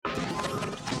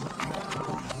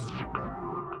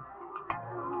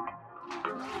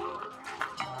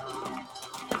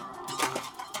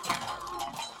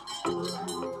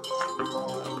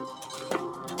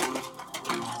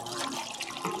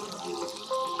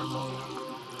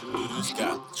just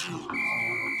got you.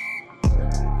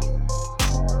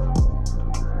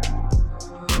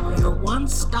 Your one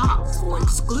stop for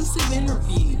exclusive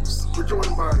interviews. We're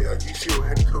joined by UCO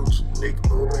head coach Nick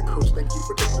Bowman. Coach, thank you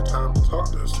for taking the time to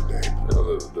talk to us today. You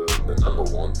know, the number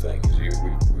one thing is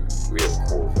we have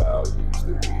core values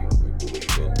that we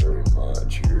believe in very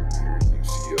much here at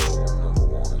UCO. And number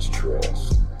one is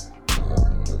trust.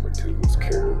 Number two is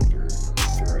character. Number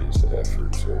three is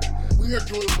effort. So we are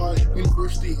joined by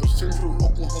University of Central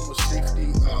Oklahoma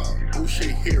safety O'Shea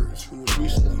Harris, who was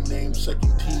recently named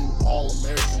second team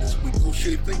All-American this week.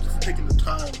 O'Shea, thank you for taking the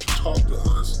time to talk to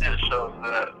us. It shows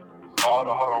that all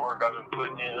the hard work I've been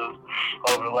putting in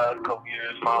over the last couple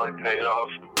years finally paid off.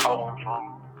 I went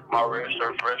from my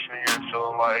redshirt freshman year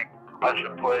feeling like I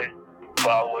should play, but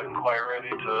I wasn't quite ready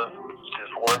to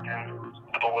just working,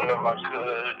 doing whatever I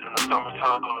could in the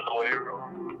summertime in the weight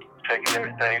room, taking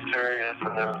everything serious,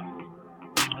 and then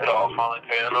it all finally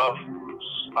paying off.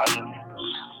 I just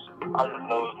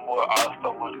know it's more. I have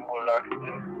so much more that I can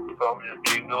do. So I'm just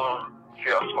keep going, see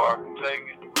how far I can take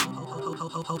it.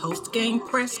 Post-game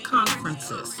press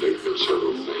conferences. there have been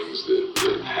several things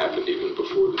that happened even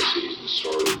before the season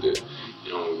started that,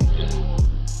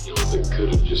 that could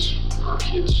have just, our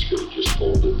kids could have just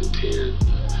folded the tent.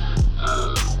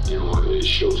 It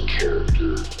shows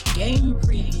character. Game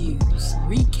previews,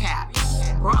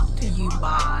 recaps, brought to you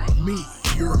by Me,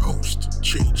 your host,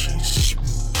 JG Smooth.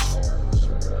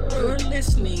 You're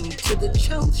listening to the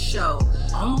Cho Show,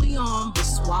 only on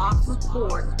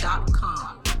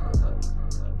theswagreport.com.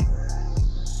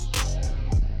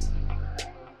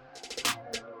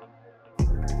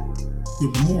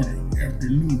 Good morning,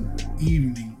 afternoon,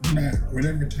 evening, night,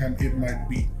 whatever time it might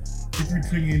be. If you're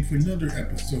tuning in for another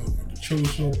episode of the Cho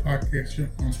Show podcast here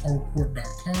on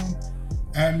Swagreport.com,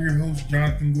 I'm your host,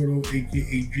 Jonathan Goudeau,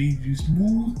 aka JG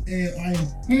Smooth, and I am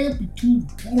happy to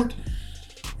report.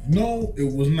 No,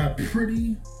 it was not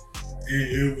pretty.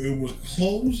 It was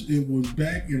close. It was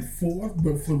back and forth,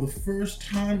 but for the first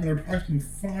time in approximately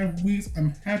 5 weeks,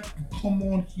 I'm happy to come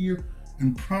on here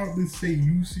and proudly say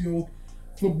UCO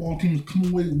football team has come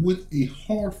away with a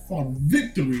hard-fought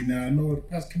victory. Now, I know the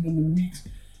past couple of weeks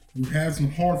we've had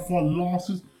some hard-fought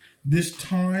losses. This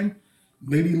time,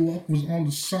 Lady Luck was on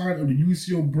the side of the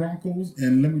UCO Broncos,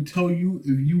 and let me tell you,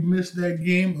 if you missed that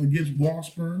game against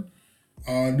Washburn,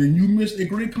 then you missed a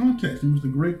great contest. You missed a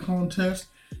great contest,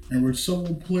 and where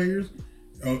several players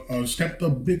stepped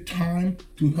up big time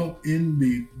to help end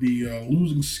the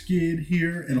losing skid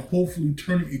here and hopefully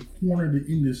turning a corner to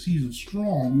end the season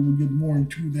strong. We will get more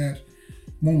into that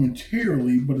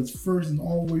momentarily, but as first and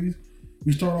always,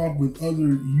 we start off with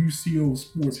other UCO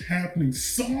sports happening.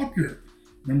 Soccer.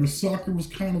 Remember, soccer was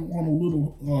kind of on a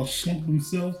little slump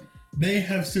themselves. They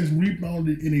have since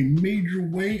rebounded in a major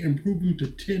way, improving to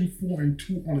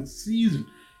 10-4-2 on its season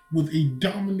with a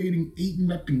dominating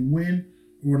 8-0 win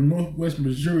over Northwest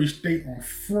Missouri State on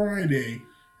Friday,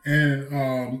 and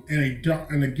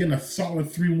again a solid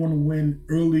 3-1 win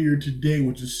earlier today,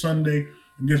 which is Sunday,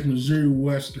 against Missouri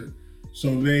Western.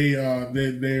 So they're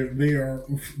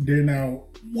now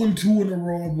 1-2 in a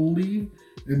row, I believe,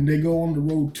 and they go on the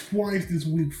road twice this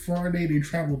week. Friday they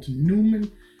travel to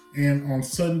Newman, and on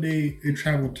Sunday they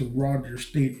travel to Rogers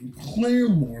State in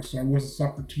Claremore. So I wish the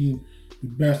soccer team the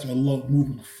best of luck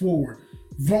moving forward.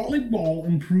 Volleyball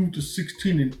improved to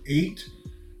 16-8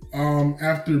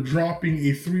 after dropping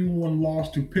a 3-1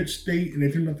 loss to Pitt State and a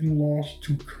 3-0 loss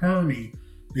to Kearney.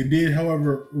 They did,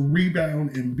 however,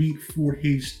 rebound and beat Fort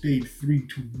Hays State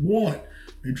 3-1.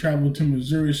 They traveled to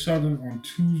Missouri Southern on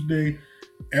Tuesday,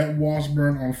 at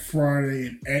Washburn on Friday,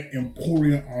 and at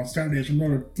Emporia on Saturday. It's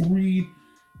another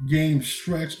 3-game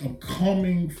stretch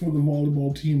upcoming for the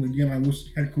volleyball team. Again, I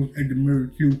wish head coach Edgar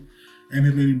Merrique and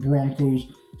his Lady Broncos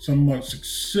some much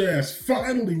success.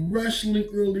 Finally, wrestling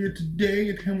earlier today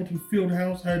at Hamilton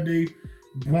Fieldhouse had a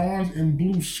bronze and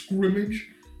blue scrimmage,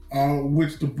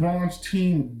 which the bronze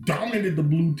team dominated the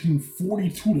blue team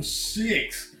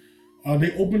 42-6.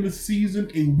 They opened the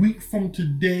season a week from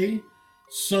today,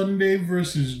 Sunday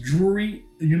versus Drury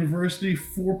University,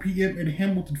 4 p.m. at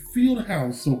Hamilton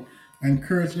Fieldhouse. So I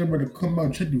encourage everybody to come out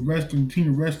and check the wrestling team.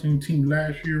 The wrestling team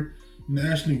last year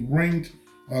nationally ranked.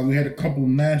 We had a couple of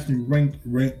nationally ranked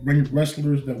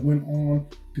wrestlers that went on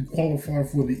to qualify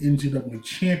for the NCAA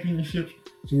championships.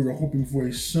 So we were hoping for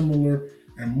a similar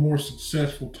and more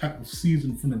successful type of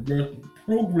season from the wrestling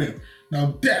program.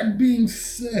 Now, that being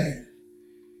said,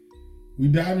 we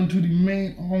dive into the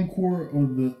main encore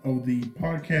of the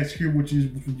podcast here, which is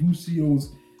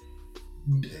UCO's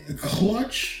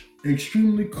clutch,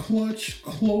 extremely clutch,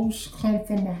 close, come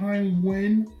from behind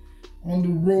win on the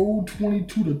road,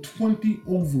 22-20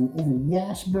 over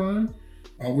Washburn,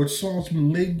 which saw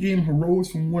some late game heroics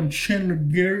from one Chandler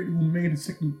Garrett, who made a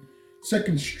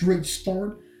second straight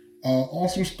start.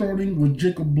 Also starting with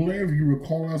Jacob Blair. If you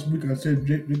recall last week, I said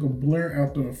Jacob Blair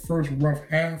after the first rough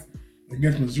half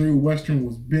against Missouri Western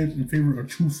was benched in favor of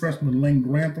true freshman Lane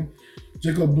Grantham.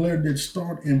 Jacob Blair did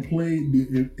start and played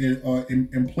the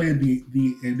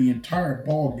entire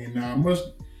ball game. Now I must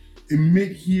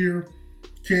admit here,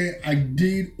 okay, I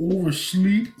did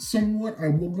oversleep somewhat. I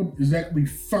woke up exactly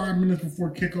 5 minutes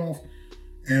before kickoff,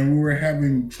 and we were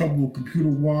having trouble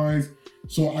computer-wise.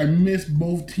 So I missed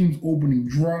both teams' opening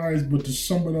drives, but to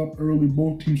sum it up early,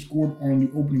 both teams scored on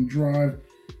the opening drive,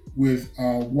 with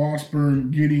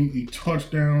Washburn getting a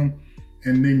touchdown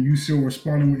and then UCO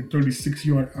responding with a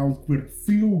 36-yard outquick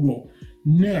field goal.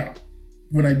 Now,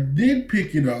 when I did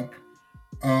pick it up,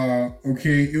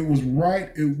 okay, it was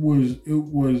right. It was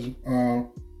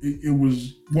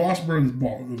Washburn's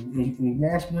ball. It was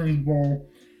Washburn's ball,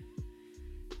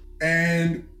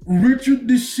 and Richard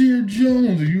Desir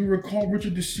Jones. If you recall,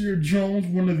 Richard Desir Jones,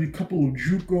 one of the couple of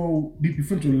JUCO deep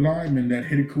defensive linemen that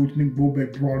head coach Nick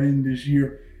Bobeck brought in this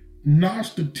year,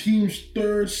 notched the team's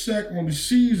third sack on the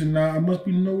season. Now, it must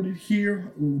be noted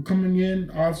here, coming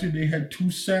in, obviously they had 2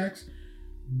 sacks.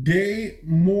 They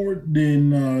more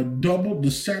than doubled the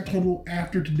sack total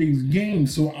after today's game.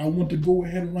 So I want to go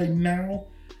ahead right now,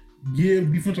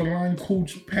 give defensive line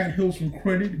coach Pat Hill some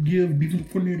credit, give defensive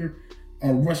coordinator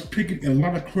Russ Pickett a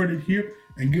lot of credit here,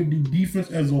 and give the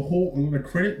defense as a whole a lot of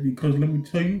credit, because let me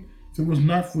tell you, if it was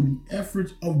not for the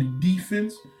efforts of the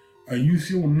defense,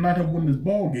 UCO will not have won this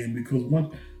ball game, because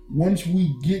once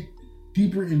we get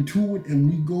deeper into it and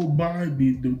we go by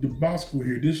the box score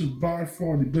here, this is by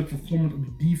far the best performance of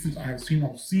the defense I have seen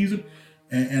all season,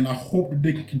 and I hope that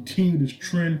they can continue this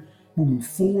trend moving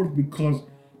forward, because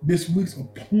this week's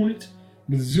opponent,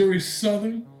 Missouri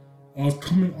Southern, is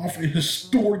coming off a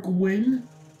historic win,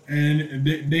 and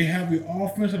they have the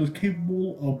offense that is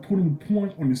capable of putting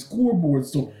points on the scoreboard.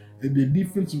 So the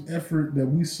defensive effort that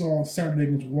we saw Saturday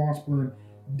against Washburn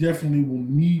definitely will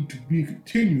need to be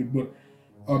continued. But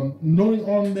noting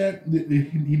on that,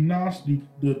 he notched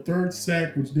the third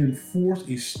sack, which then forced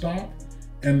a stop,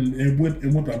 and with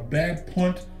a bad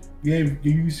punt, gave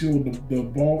UCO the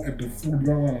ball at the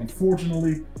 40-yard line.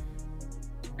 Unfortunately,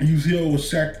 UCO was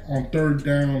sacked on third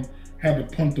down, had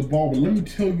to punt the ball. But let me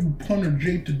tell you, punter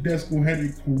Jay Tedesco had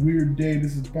a career day.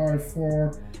 This is by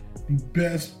far the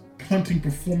best punting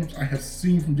performance I have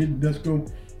seen from Jay Tedesco.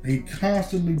 He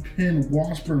constantly pinned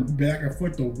Washburn back. I feel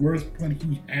like the worst punt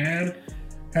he had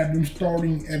them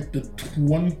starting at the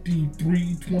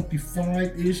 23,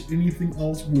 25-ish. Anything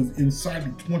else was inside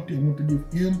the 20. I want to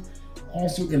give him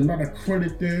also a lot of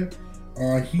credit there.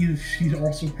 He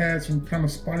also had some kind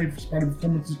of spotty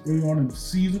performances early on in the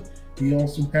season. He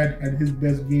also had his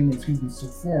best game of the season so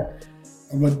far.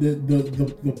 But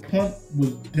the punt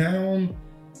was down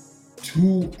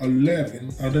to 11.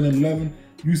 Then 11,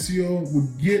 UCO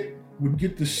would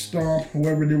get the stop.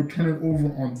 However, they would turn it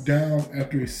over on down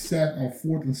after a sack on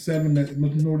 4th and 7. That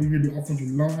must note here the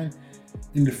offensive line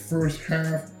in the first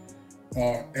half.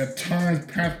 At times,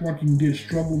 pass blocking did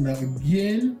struggle. Now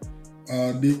again,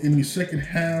 in the second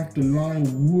half, the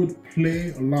line would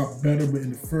play a lot better, but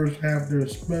in the first half there,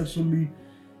 especially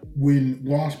when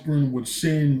Washburn would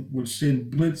send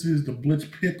blitzes, the blitz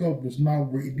pickup was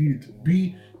not where it needed to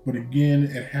be. But again,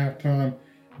 at halftime,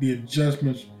 the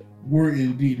adjustments were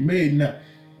indeed made. Now,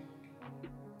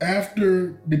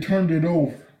 after they turned it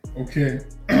over, okay,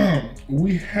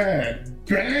 we had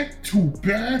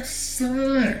back-to-back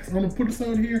sacks. I'm gonna put this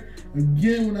out here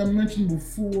again. When I mentioned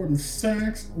before the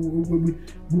sacks, we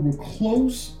were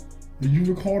close. As you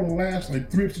recall, the last 3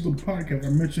 episodes of the podcast, I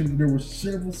mentioned there were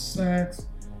several sacks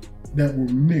that were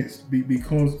missed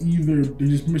because either they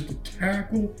just missed a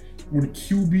tackle or the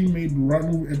QB made the right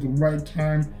move at the right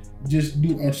time, just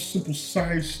do a simple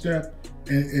sidestep,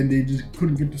 and they just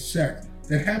couldn't get the sack.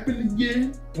 That happened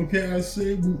again. Okay, I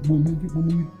say when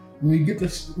we get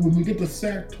the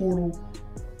sack total,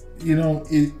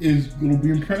 it is going to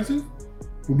be impressive.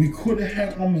 But we could have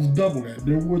had almost double that.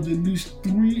 There was at least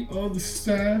 3 other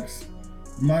sacks,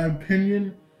 in my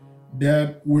opinion,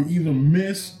 that were either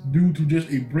missed due to just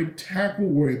a break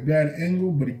tackle or a bad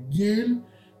angle. But again,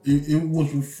 it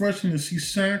was refreshing to see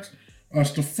sacks.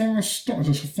 Stephon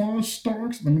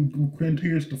Starks, let me go ahead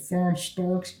here. Stephon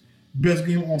Starks, best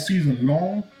game all season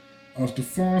long.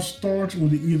 Stephon Starks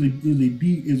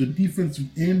is a defensive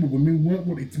end, but when we went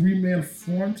with a 3-man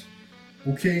front,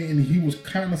 okay, and he was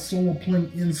kind of solo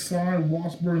playing inside,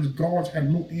 Washburn's guards had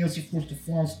no answer for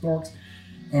Stephon Starks.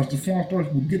 Stephon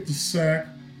Starks would get the sack,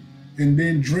 And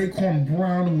then Draycon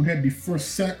Brown, who had the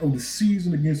first sack of the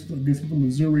season against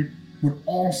Missouri, would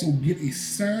also get a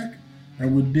sack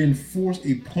and would then force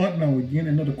a punt. Now again,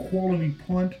 another quality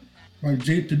punt by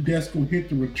Jay Tedesco hit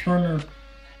the returner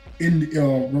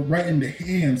right in the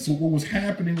hand. So what was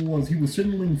happening was he was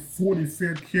signaling for the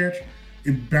fair catch.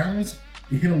 It bounced,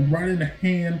 it hit him right in the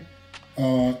hand.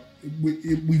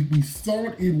 We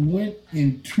thought it went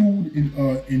into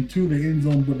the end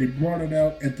zone, but they brought it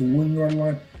out at the 1 yard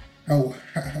line.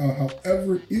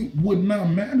 However, it would not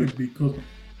matter because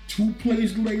 2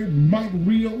 plays later, Mike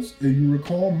Rios, as you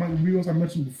recall, Mike Rios, I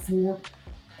mentioned before,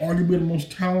 arguably the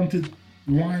most talented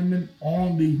lineman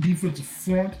on the defensive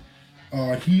front.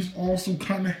 He's also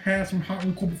kind of had some hot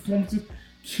and cold performances.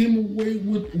 Came away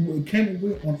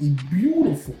on a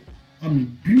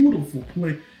beautiful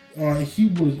play. He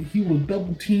was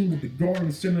double teamed with the guard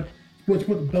and center. Put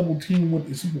the double team with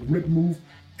the super rip move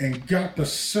and got the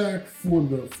sack for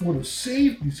the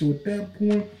safety. So at that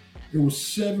point, it was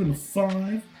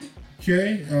 7-5.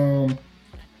 Okay,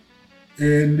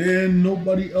 and then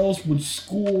nobody else would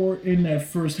score in that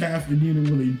first half, and then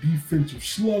it was a defensive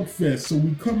slugfest. So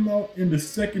we come out in the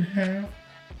second half.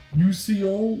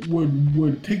 UCO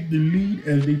would take the lead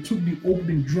as they took the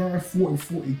opening drive for a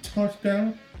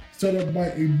touchdown, set up by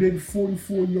a big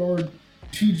 44-yard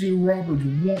T.J. Roberts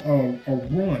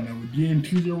run. Now again,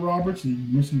 T.J. Roberts, as you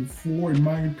mentioned before, in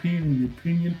my opinion, in the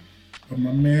opinion of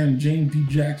my man James D.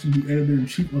 Jackson, the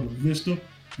editor-in-chief of the Vista,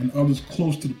 and others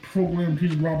close to the program,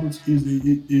 T.J. Roberts is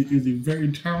a very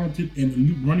talented and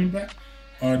elite running back.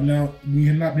 Now we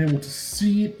have not been able to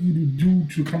see it either due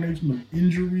to a combination of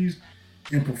injuries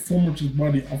and performances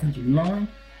by the offensive line,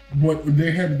 but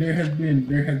there has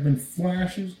been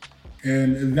flashes,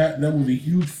 and that was a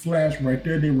huge flash right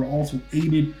there. They were also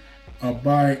aided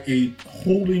by a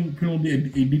holding penalty, a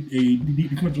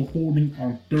defensive holding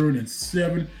on 3rd and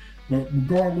 7. But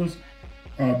regardless,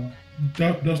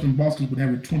 Dustin Boskins would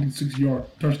have a 26-yard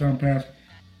touchdown pass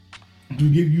to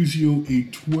give UCO a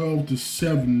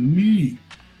 12-7 lead.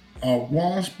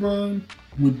 Washburn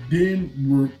would then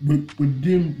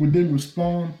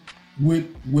respond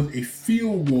with a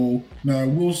field goal. Now I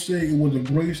will say it was a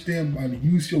great stand by the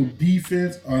UCO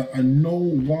defense. I know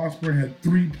Washburn had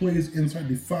 3 plays inside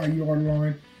the 5-yard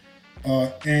line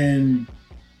and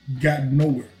got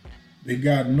nowhere. They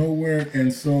got nowhere,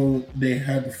 and so they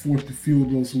had to force the field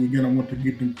goal. So again, I want to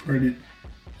give them credit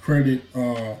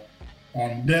on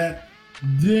that.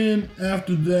 Then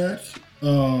after that,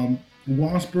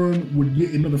 Washburn would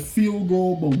get another field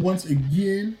goal, but once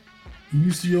again,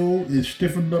 UCO is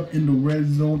stiffened up in the red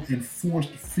zone and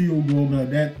forced the field goal. Now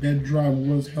that drive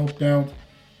was helped out.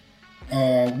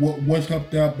 Was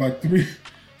helped out by 3.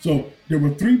 So there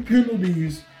were 3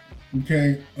 penalties,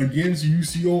 okay, against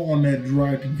UCO on that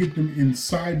drive to get them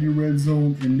inside the red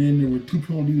zone, and then there were 2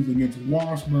 penalties against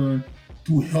Washburn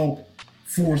to help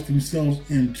force themselves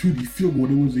into the field goal.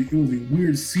 It was a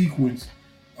weird sequence.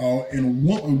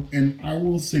 And I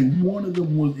will say one of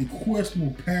them was a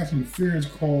questionable pass interference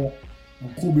call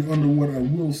on Kobe Underwood. I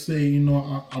will say,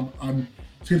 I'm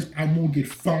since I won't get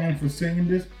fined for saying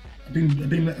this, I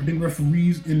think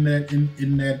referees in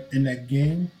that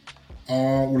game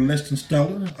were less than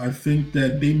stellar. I think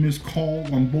that they missed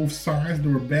calls on both sides.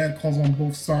 There were bad calls on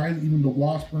both sides. Even the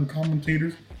Washburn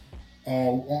commentators,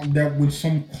 that when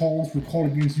some calls were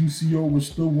called against UCO, were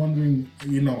still wondering,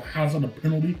 how's that a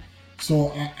penalty?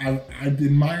 So I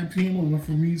in my opinion, the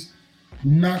referees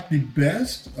not the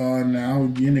best. Now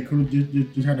again, they could have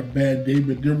just had a bad day,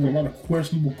 but there were a lot of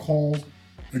questionable calls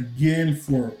again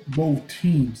for both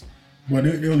teams. But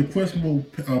there was a questionable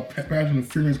pass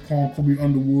interference call on Kobe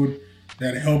Underwood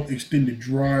that helped extend the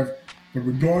drive. But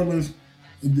regardless,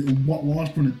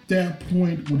 Washburn at that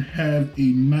point would have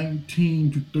a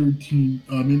 19-13.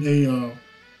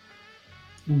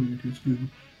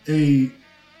 A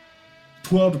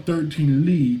 12-13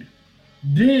 lead.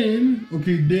 Then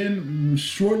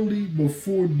shortly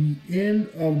before the end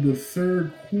of the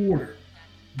 3rd quarter,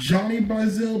 Johnny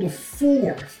Bizel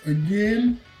IV,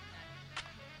 again,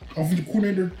 offensive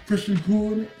coordinator Christian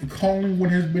Hood, calling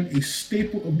what has been a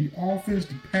staple of the offense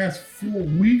the past 4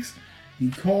 weeks.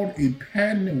 He called a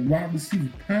patented wide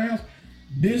receiver pass.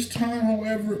 This time,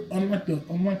 however, unlike the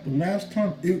last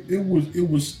time, it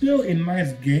was still a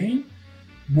nice game.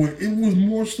 But it was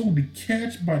more so the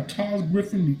catch by Todd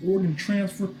Griffin, the Oregon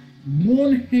transfer,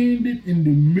 one-handed in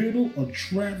the middle of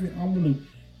traffic.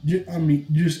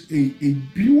 Just a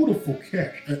beautiful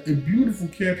catch, a beautiful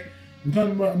catch. I'm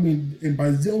talking about, and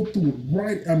Bizel threw it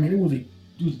right. It was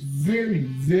just very,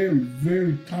 very,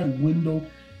 very tight window.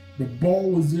 The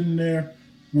ball was in there.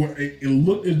 where it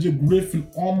looked as if Griffin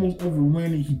almost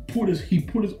overran it. He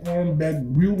put his arm back,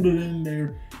 reeled it in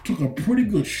there, took a pretty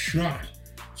good shot.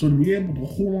 So to be able to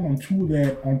hold on to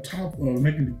that on top of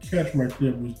making the catch right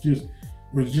there was just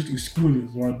exquisite.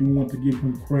 So I do want to give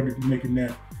him credit for making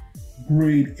that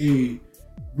grade A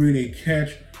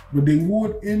catch. But they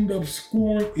would end up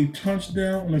scoring a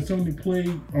touchdown on a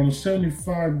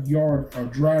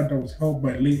 75-yard drive that was held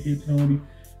by a late hit penalty.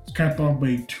 It's capped off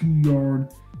by a 2-yard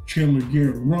Chandler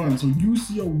Garrett run. So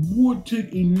UCO would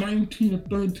take a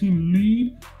 19-13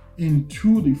 lead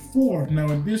into the fourth. Now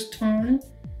at this time,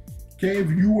 okay, if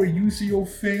you were a UCO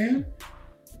fan,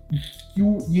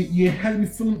 you had me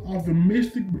feeling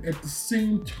optimistic, but at the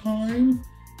same time,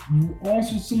 you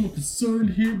also somewhat concerned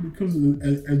here because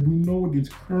as we know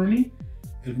against Kearney,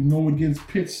 as we know against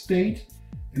Pitt State,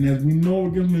 and as we know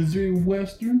against Missouri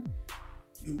Western,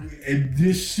 at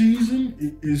this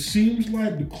season, it seems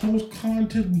like the close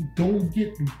contest, we don't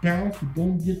get the bounce, we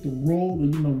don't get the roll,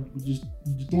 and we just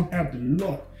don't have the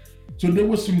luck. So there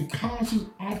was some cautious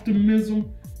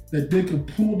optimism that they could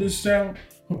pull this out.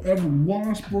 However,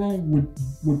 Washburn would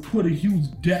put a huge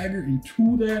dagger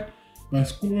into that by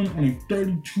scoring on a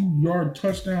 32-yard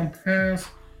touchdown pass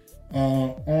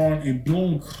on a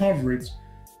blown coverage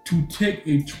to take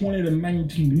a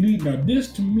 20-19 lead. Now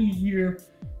this to me here,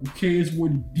 okay, is where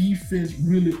the defense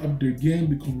really upped their game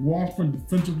because Washburn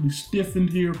defensively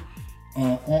stiffened here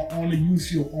on the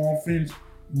UCO offense.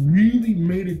 Really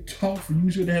made it tough for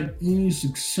UCO to have any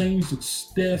success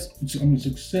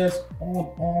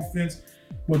on offense,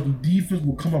 but the defense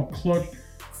will come up clutch.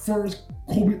 First,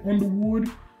 Kobe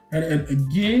Underwood, and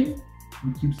again,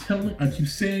 I keep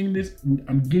saying this,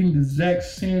 I'm getting the Zach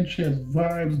Sanchez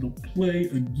vibes of the play.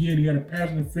 Again, he had a pass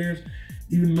interference,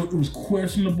 even though it was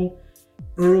questionable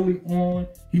early on.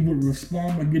 He would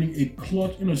respond by getting a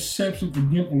clutch interception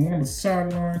again along the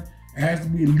sideline. It has to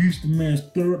be at least the man's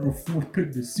third or fourth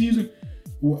pick this season.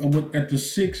 At the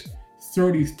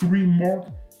 6:33 mark,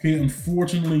 okay,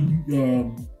 unfortunately,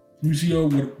 UCO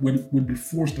would be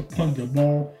forced to punt the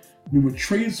ball. We would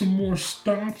trade some more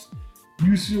stops.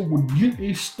 UCO would get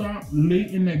a stop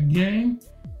late in that game,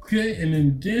 okay, and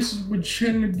then this is what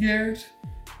Chandler Garrett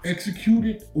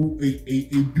executed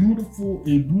a beautiful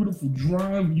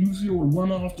drive. UCO would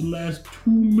run off the last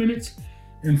 2 minutes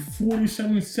and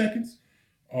 47 seconds.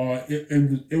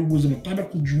 It was a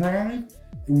methodical drive.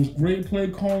 It was great play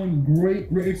calling,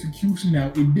 great execution.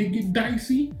 Now it did get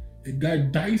dicey. It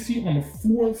got dicey on the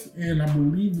fourth, and I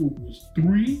believe it was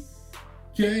 3.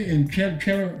 Okay, and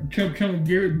Chandler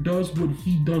Garrett does what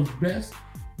he does best,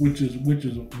 which is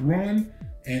run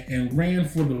and ran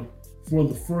for the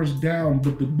first down.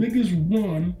 But the biggest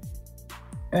run,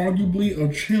 arguably,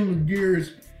 of Chandler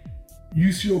Garrett's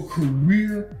UCO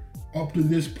career up to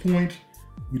this point.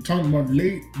 We're talking about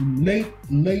late in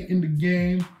the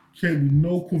game. Okay, we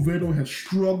know Quevedo has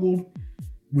struggled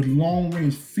with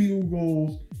long-range field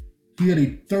goals. He had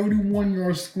a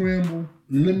 31-yard scramble.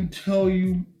 Let me tell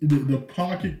you, the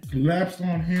pocket collapsed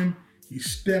on him. He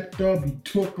stepped up, he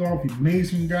took off, he made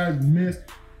some guys miss.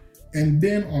 And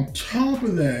then on top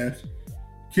of that,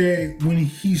 okay, when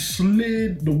he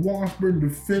slid, the Washburn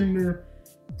defender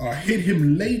hit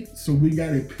him late, so we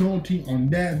got a penalty on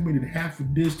that, made it half a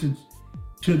distance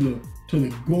to the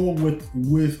goal with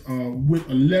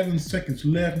 11 seconds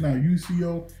left. Now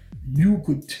UCO, you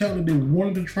could tell that they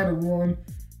wanted to try to run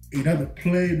another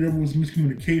play. There was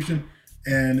miscommunication,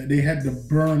 and they had to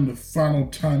burn the final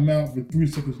timeout with 3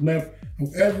 seconds left.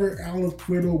 However, Alex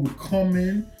Quevedo would come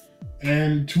in,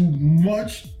 and to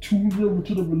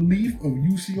the relief of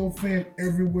UCO fans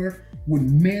everywhere, would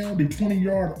nail the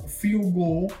 20-yard field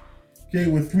goal. Okay,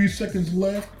 with 3 seconds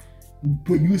left,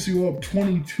 put UCO up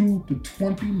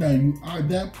 22-20. Now, at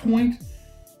that point,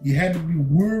 you had to be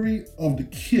wary of the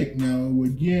kick. Now,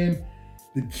 again,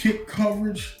 the kick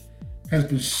coverage has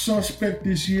been suspect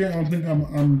this year. I don't think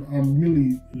I'm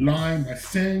really lying by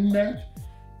saying that.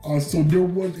 So there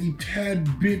was a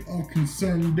tad bit of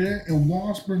concern there, and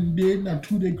Washburn did, now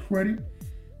to their credit,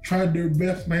 tried their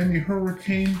best. Miami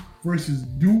Hurricane versus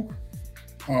Duke.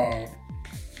 What's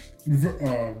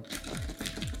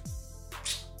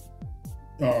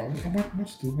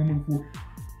the one for?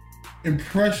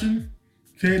 Impression.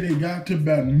 Okay, they got to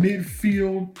about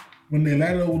midfield when they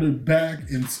laid over the back,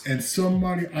 and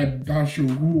somebody, I'm not sure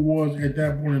who it was at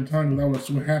that point in time, because I was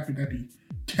so happy that the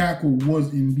tackle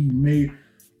was indeed made,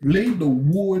 laid the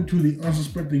wood to the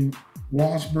unsuspecting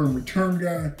Washburn return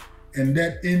guy, and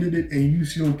that ended it, and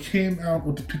UCO came out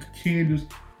with the pick of Kansas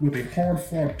with a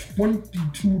hard-fought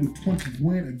 22-20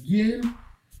 win. Again,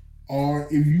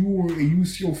 if you were a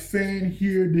UCO fan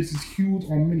here, this is huge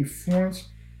on many fronts.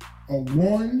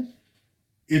 One,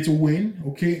 it's a win,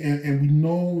 okay? And we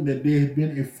know that there has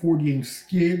been a 4-game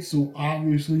skid, so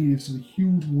obviously it's a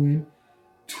huge win.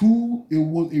 2, it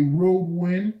was a road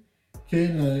win, okay?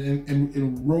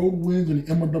 And road wins in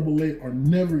the MLAA are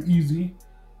never easy.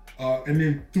 And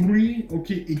then 3,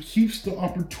 okay, it keeps the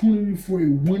opportunity for a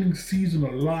winning season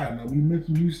alive. Now, we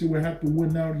mentioned UCLA would have to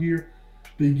win out here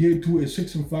to get to a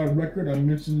 6-5 record. I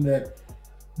mentioned that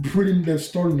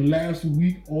starting last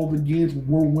week, all the games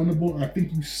were winnable. I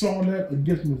think you saw that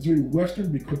against Missouri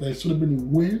Western because that should have been a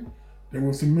win. There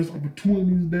were some missed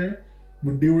opportunities there,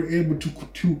 but they were able to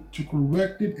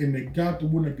correct it, and they got the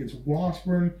win against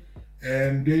Washburn.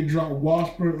 And they dropped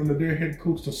Washburn under their head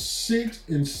coach to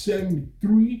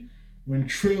 6-73 when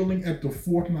trailing at the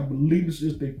 4th, and I believe this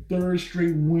is their 3rd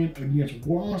straight win against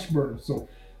Washburn. So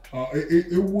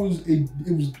it was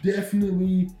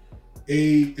definitely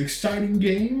a exciting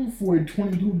game for a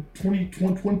 22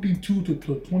 to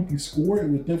 20 score. It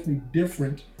was definitely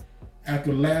different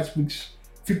after last week's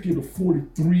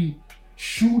 50-43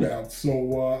 shootout.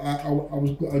 So I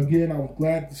was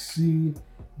glad to see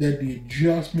that the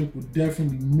adjustments were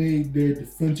definitely made there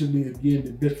defensively. Again,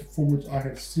 the best performance I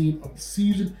have seen of the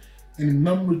season. And the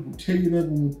numbers will tell you that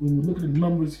when we look at the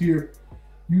numbers here,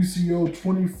 UCO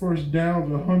 21st downs,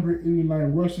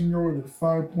 189 rushing yards at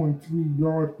 5.3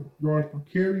 yards per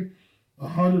carry,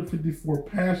 154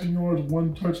 passing yards,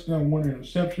 1 touchdown, 1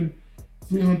 interception,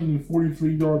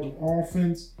 343 yards of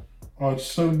offense,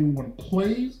 71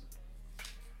 plays.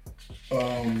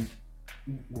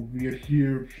 We'll be at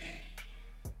here.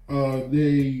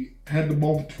 They had the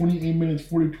ball for 28 minutes,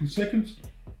 42 seconds,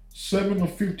 7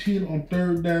 of 15 on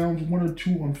 3rd downs, 1 or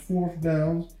 2 on 4th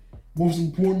downs. Most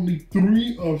importantly,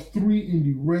 3 of 3 in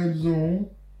the red zone,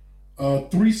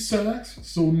 3 sacks.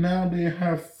 So now they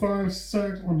have 5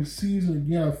 sacks on the season.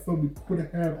 Again, I felt we could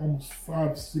have had almost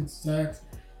 5-6 sacks.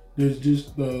 There's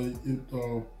just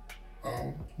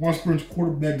Washburn's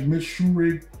quarterback, Mitch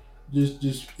Schurig,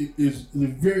 is a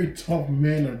very tough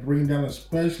man to bring down,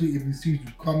 especially if he sees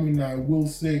you coming. Now, I will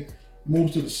say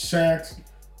most of the sacks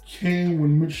came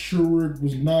when Mitch Schurig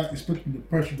was not expecting the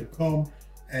pressure to come,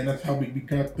 and that's how we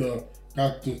got the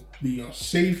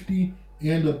safety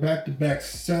and the back-to-back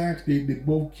sacks. They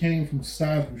both came from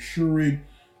sides with Schurig.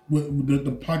 With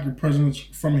the pocket presence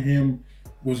from him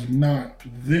was not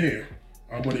there.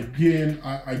 But again,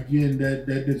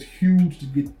 that's huge to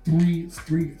get three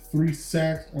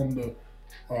sacks on the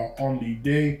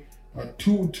day.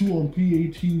 2 of 2 on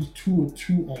PATs, 2 of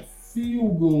 2 on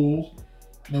field goals.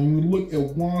 Now, when we look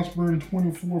at Washburn,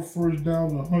 24 first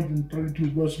downs,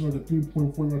 132 rushing yards at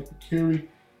 3.4 yards per carry,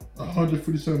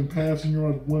 157 passing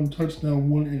yards, 1 touchdown,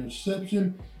 1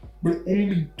 interception, but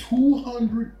only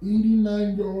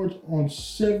 289 yards on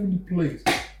 70 plays.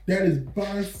 That is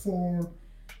by far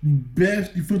the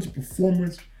best defensive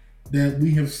performance that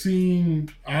we have seen,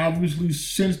 obviously,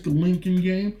 since the Lincoln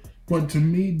game. But to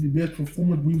me, the best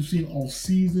performance we've seen all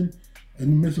season. And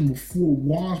you mentioned before,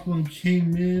 Washburn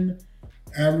came in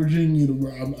averaging,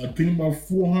 I think about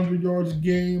 400 yards a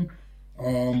game,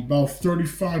 about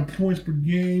 35 points per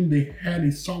game. They had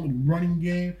a solid running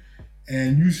game,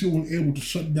 and UCLA was able to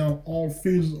shut down all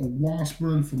phases of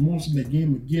Washburn for most of that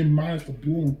game. Again, minus the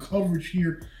blown coverage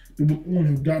here, they would only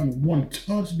have gotten 1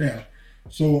 touchdown.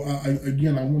 So I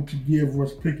want to give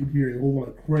Russ Pickett here a whole lot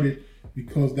of credit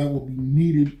because that will be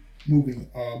needed moving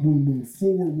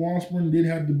forward. Washburn did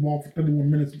have the ball for 31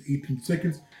 minutes and 18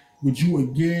 seconds, which you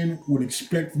again would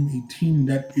expect from a team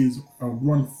that is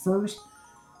run first.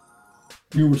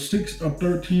 They were 6 of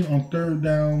 13 on 3rd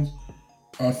downs,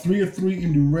 3 of 3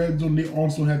 in the red zone. They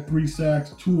also had 3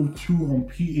 sacks, 2 of 2 on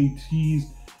PATs,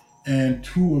 and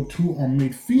 2 of 2 on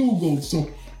made field goals. So,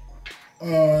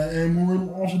 and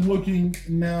we're also looking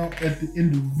now at the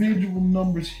individual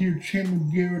numbers here.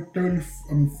 Chandler Garrett,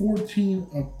 14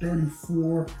 of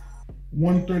 34,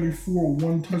 134,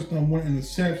 1 touchdown, 1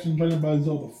 interception. Running by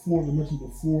Zelda 4, I mentioned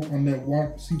before, on that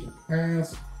wide receiver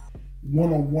pass,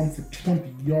 1-on-1 for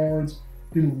 20 yards.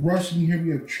 Then rushing here,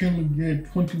 we have Chandler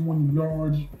Garrett, 21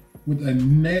 yards with a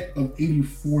net of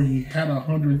 84. He had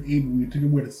 180 when you take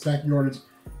away the sack yardage.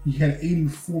 He had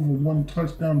 84 with 1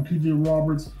 touchdown. T.J.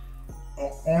 Roberts,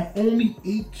 on only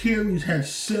 8 carries, had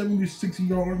 76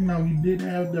 yards. Now, he did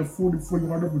have that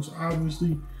 44-yarder, which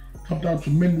obviously helped out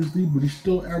tremendously, but he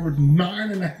still averaged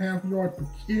 9.5 yards per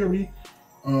carry.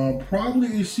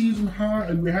 Probably a season high,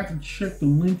 and we have to check the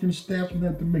Lincoln stats on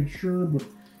that to make sure, but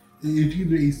it's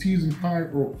either a season high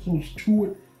or close to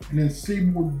it. And then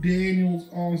Seymour Daniels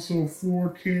also 4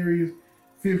 carries,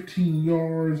 15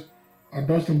 yards.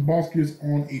 Dustin Bosquez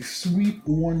on a sweep,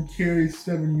 1 carry,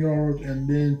 7 yards, and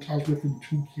then Todd Griffin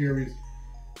 2 carries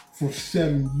for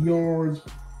 7 yards.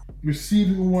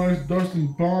 Receiving wise,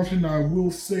 Dustin Boston. I will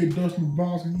say Dustin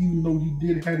Boston, even though he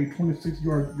did have a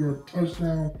 26-yard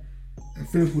touchdown and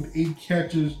finished with 8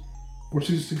 catches for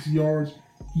 66 yards,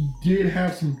 he did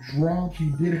have some drops. He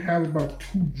did have about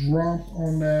 2 drops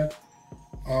on that.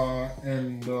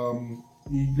 And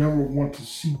you never want to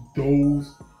see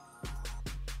those.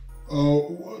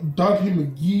 Dante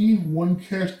McGee, 1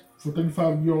 catch for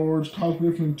 35 yards. Todd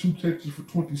Griffin, 2 catches for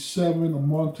 27.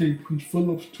 Amonte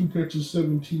Phillips, 2 catches,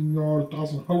 17 yards.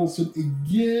 Dawson Huddleston,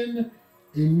 again,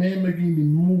 a man making the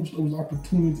most of his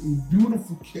opportunities. A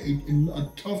beautiful catch, a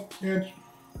tough catch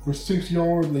for 6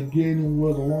 yards. Again, it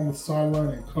was along the sideline,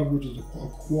 and coverage is a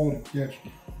quality catch.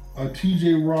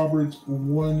 TJ Roberts,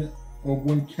 1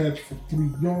 catch for 3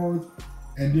 yards.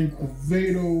 And then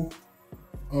Quevedo,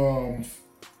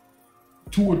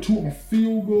 2 of 2 on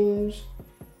field goals.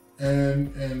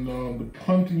 And the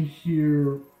punting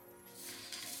here,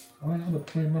 I don't have the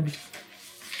punting numbers.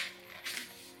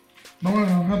 No, I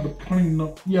don't have the punting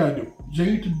number. Yeah, I do.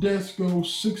 Jay Tedesco,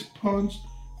 6 punts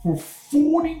for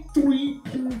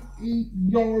 43.8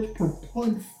 yards per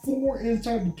punt, 4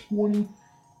 inside the 20,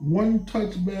 1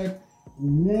 touchback,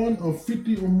 1 of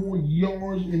 50 or more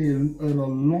yards, and a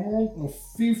long of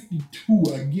 52.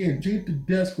 Again, Jay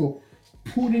Tedesco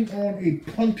putting on a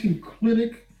punting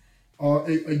clinic.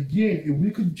 Again, if we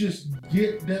could just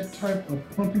get that type of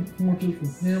punting pointers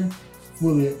from him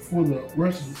for the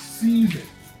rest of the season,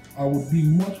 I would be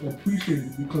much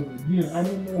appreciated, because again, I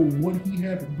don't know what he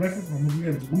had for breakfast or what he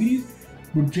had for Wheaties,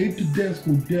 but Jay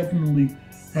Tedesco definitely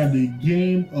had the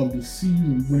game of the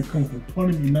season when it comes to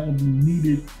punting, and that will be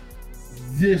needed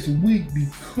this week,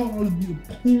 because the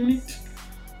opponent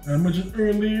I mentioned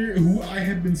earlier, who I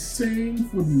have been saying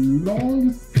for the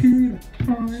longest period of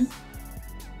time,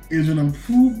 is an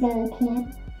improved ball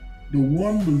club, the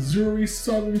one Missouri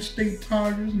Southern State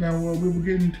Tigers. Now, we will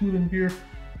get into them here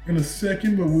in a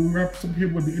second, but we'll wrap up here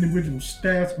with the individual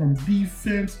stats on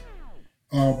defense.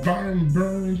 Byron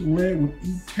Burns led with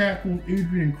 8 tackles,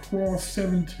 Adrian Cross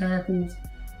 7 tackles,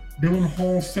 Dylan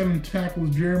Hall 7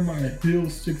 tackles, Jeremiah Hill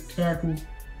 6 tackles,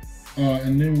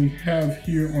 and then we have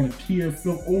here on the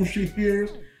TFL O'Shea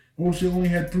Harris. O'Shea only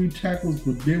had 3 tackles,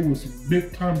 but there was some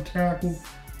big time tackles.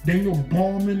 Daniel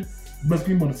Ballman, best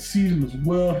game of the season as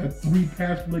well, had 3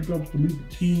 pass breakups to lead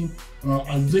the team.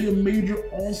 Isaiah Major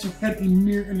also had a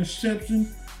near interception.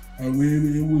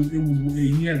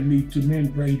 He had made 2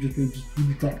 man play. He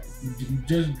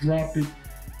just dropped it.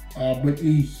 But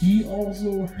he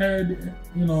also had,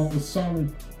 a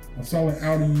solid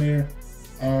outing there.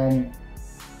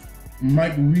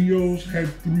 Mike Rios had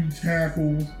 3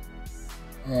 tackles.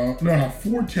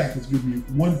 4 tackles,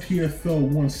 1 TFL,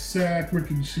 1 sack.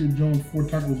 Ricky Deshaun-Jones, 4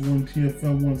 tackles, 1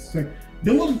 TFL, 1 sack.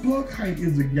 Dylan Buckheit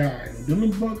is a guy.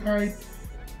 Dylan Buckheit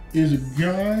is a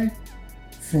guy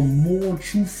from more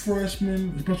true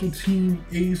freshman, special team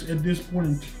ace at this point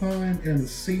in time, and the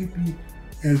safety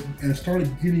and started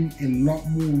getting a lot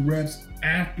more reps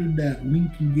after that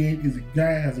Lincoln game. Is a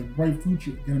guy has a bright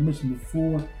future. Like I mentioned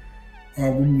before,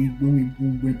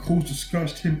 when coach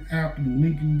discussed him after the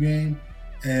Lincoln game.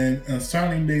 And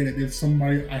signing day, that's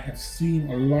somebody I have seen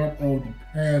a lot of the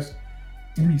past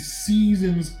 3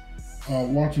 seasons,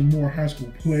 watching more high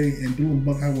school play. And Dylan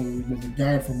Buckheit was a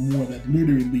guy from more that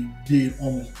literally did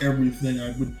almost everything.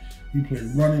 He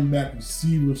played running back,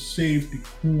 receiver, safety,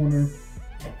 corner,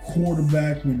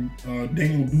 quarterback when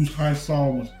Daniel Deuce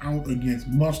Highsaw was out against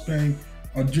Mustang.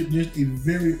 Just a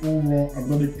very overall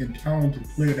athletic and talented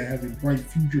player that has a bright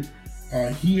future.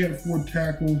 He had 4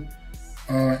 tackles.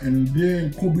 And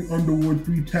then Kobe Underwood,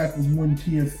 3 tackles, 1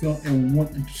 TFL, and 1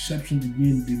 interception.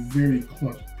 Again, a very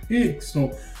clutch pick.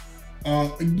 So,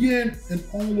 again, an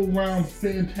all-around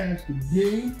fantastic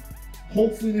game.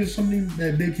 Hopefully, there's something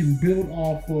that they can build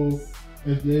off of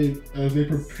as they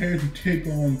prepare to take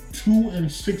on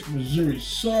 2-6 Missouri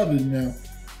Southern. Now,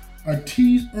 I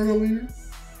teased earlier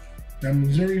that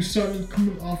Missouri Southern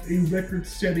coming off a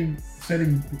record-setting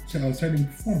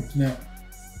performance. Now,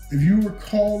 if you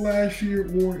recall last year,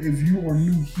 or if you are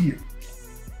new here,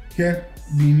 okay,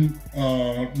 the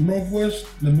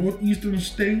Northeastern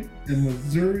State and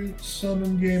Missouri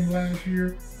Southern game last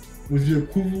year was the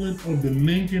equivalent of the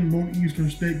Lincoln Northeastern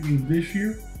State game this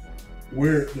year,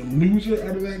 where the loser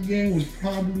out of that game was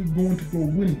probably going to go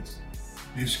winless.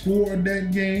 They scored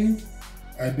that game.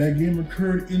 That game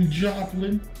occurred in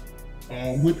Joplin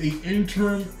with an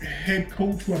interim head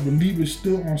coach who I believe is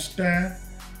still on staff.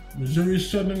 Missouri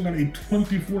Southern got a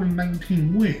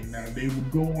 24-19 win. Now, they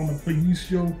would go on to play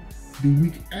UCO the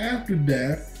week after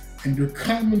that, and their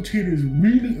commentators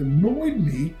really annoyed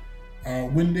me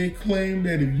when they claim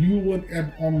that if you look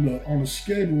at on the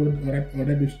schedule, that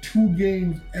there's 2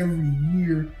 games every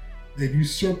year that you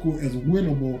circle as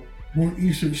winnable,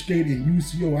 Northeastern State and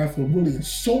UCO, I feel really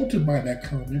insulted by that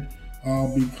comment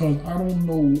because I don't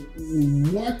know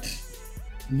what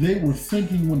they were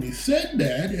thinking when they said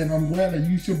that, and I'm glad that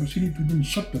UCO proceeded to then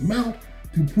shut them out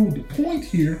to prove the point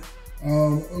here.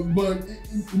 But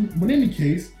in any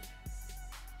case,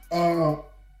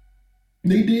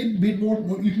 they did beat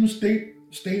Northeastern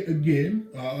State again.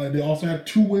 They also had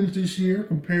 2 wins this year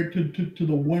compared to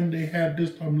the one they had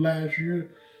this time last year,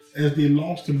 as they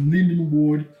lost to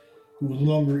Lindenwood, who was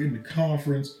no longer in the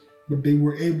conference, but they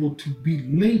were able to beat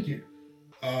Lincoln.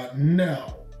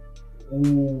 Now,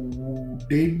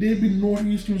 they did beat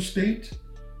Northeastern State,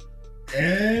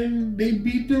 and they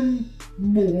beat them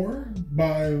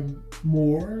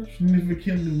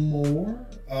significantly more.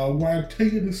 When I tell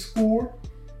you the score,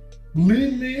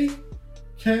 believe me,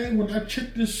 okay, when I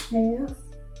checked this score,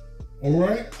 all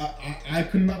right, I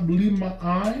could not believe my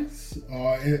eyes.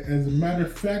 As a matter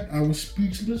of fact, I was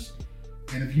speechless.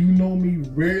 And if you know me,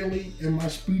 rarely am I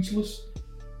speechless.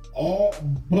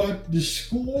 But the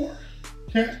score,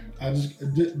 okay,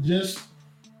 just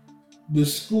the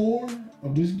score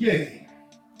of this game,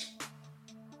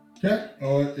 okay,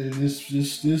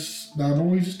 this not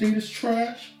only the state is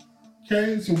trash,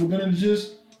 okay, so we're gonna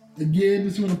just, again,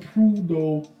 this is gonna prove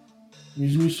though,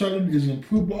 Missouri Southern is an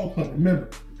improved ball club. Remember,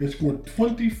 they scored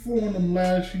 24 on them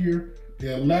last year,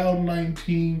 they allowed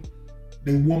 19,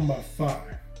 they won by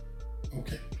 5.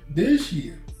 Okay, this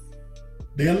year,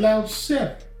 they allowed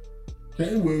 7.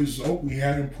 Okay, so we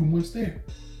had improvements there.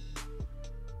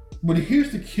 But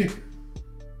here's the kicker.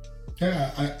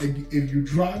 Okay, if you're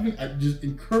driving, I just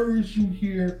encourage you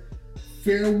here,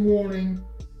 fair warning,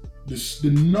 the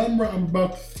number I'm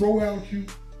about to throw out you,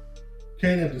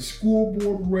 okay, that the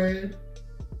scoreboard read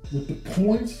with the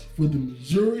points for the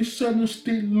Missouri Southern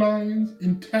State Lions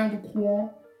in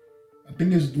Tahlequah. I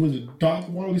think was it Doc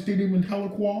Wiley Stadium in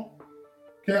Tahlequah.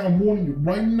 Okay, I'm warning you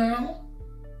right now,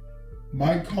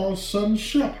 might cause sudden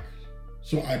shock.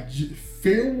 So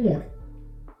fair warning.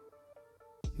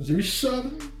 Missouri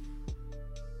Southern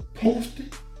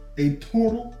posted a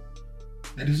total,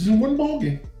 that is in one ball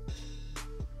game,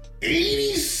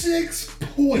 86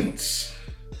 points.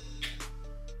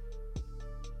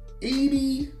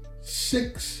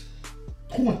 86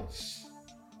 points.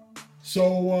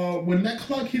 So when that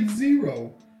clock hit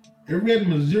 0, it read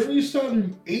Missouri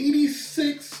Southern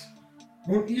 86,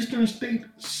 Northeastern State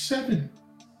 7.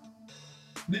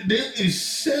 There is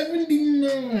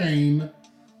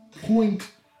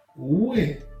 79-point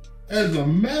win. As a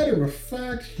matter of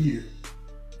fact here,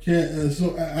 okay,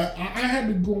 so I had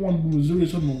to go on the Missouri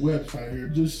Southern website here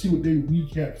just see what their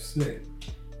recap said.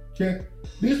 Okay,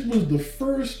 this was the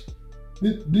first.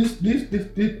 This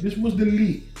was the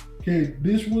lead. Okay,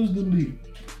 this was the lead.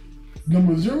 The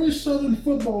Missouri Southern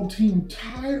football team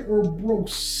tied or broke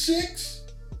 6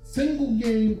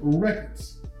 single-game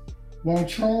records, while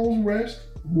Charles Rest,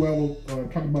 who I will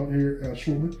talk about here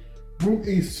shortly, broke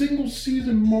a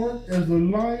single-season mark as the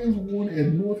Lions won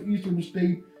at Northeastern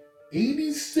State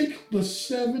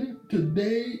 86-7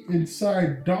 today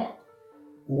inside Doc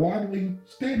Wadley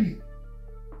Stadium.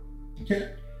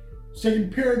 Okay.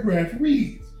 Second paragraph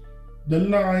reads, the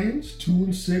Lions,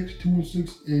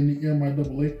 2-6 in the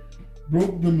MIAA,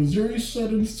 broke the Missouri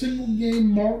Southern single-game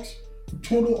marks for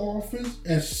total offense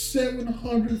at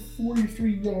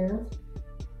 743 yards,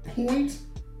 points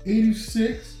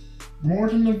 86,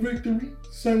 margin of victory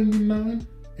 79,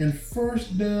 and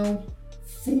first down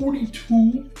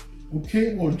 42.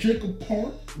 Okay, well, Jacob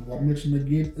Park, who I mentioned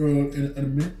again in a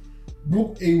minute,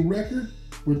 broke a record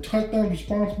for touchdowns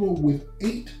responsible with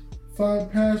 8,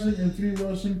 5 passing and 3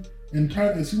 rushing, and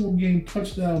tied a single-game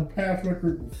touchdown pass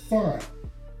record with 5.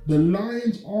 The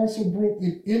Lions also broke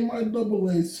an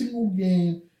MIAA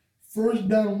single-game first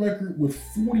down record with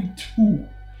 42,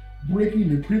 breaking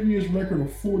the previous record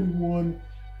of 41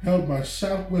 held by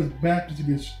Southwest Baptist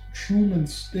against Truman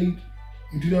State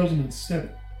in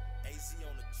 2007.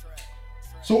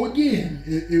 So again,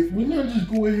 if we're not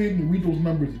just go ahead and read those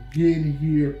numbers again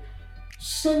here,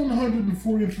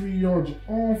 743 yards of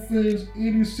offense,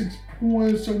 86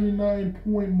 points,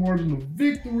 79-point margin of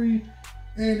victory,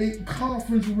 and a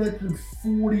conference record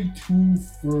 42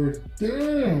 first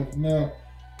downs. Now,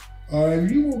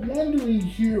 if you were wondering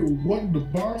here what the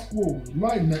box score was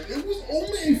like, now it was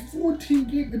only a 14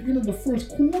 game at the end of the first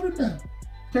quarter now.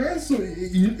 Okay, so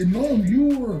you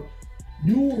were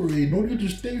a Northeastern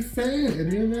State fan at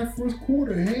the end of that first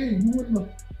quarter. Hey, you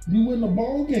win the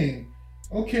ball game.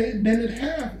 Okay, then at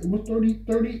half, it was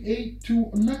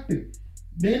 38-0.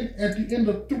 Then at the end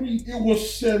of 3, it was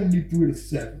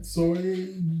 73-7. So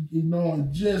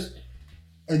just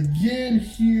again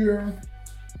here,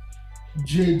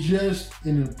 just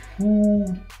an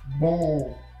improved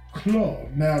ball club.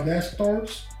 Now that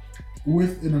starts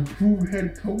with an improved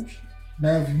head coach.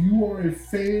 Now, if you are a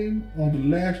fan of the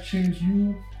Last Chance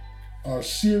U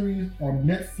series on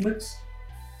Netflix,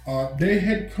 their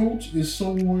head coach is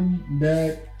someone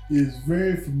that is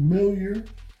very familiar.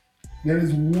 That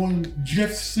is one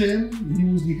Jeff Sim. He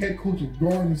was the head coach of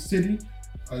Garden City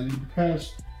in the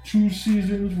past 2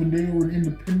 seasons when they were in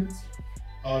Independence.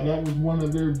 That was one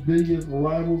of their biggest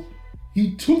rivals.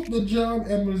 He took the job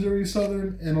at Missouri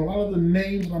Southern, and a lot of the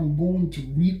names I'm going to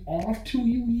read off to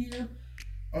you here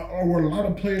were a lot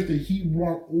of players that he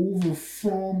brought over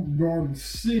from Garden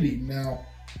City. Now,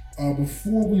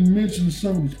 before we mention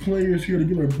some of these players here, to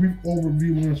give a brief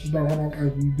overview, we're going to start off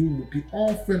as we do with the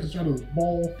offensive side of the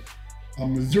ball.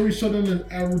 Missouri Southern is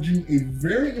averaging a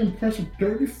very impressive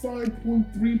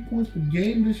 35.3 points per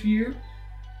game this year.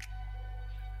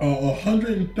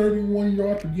 131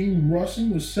 yards per game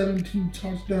rushing with 17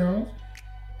 touchdowns.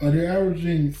 They're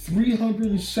averaging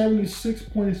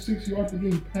 376.6 yards per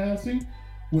game passing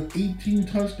with 18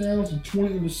 touchdowns and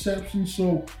 20 interceptions.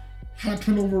 So high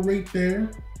turnover rate there,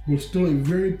 but still a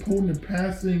very potent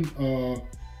passing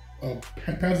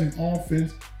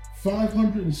offense.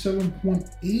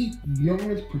 507.8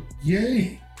 yards per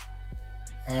game.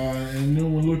 And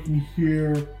then we're looking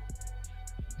here.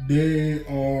 They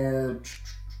are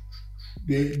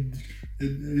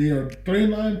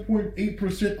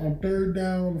 39.8% on third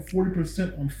down,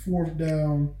 40% on fourth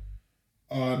down.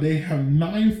 They have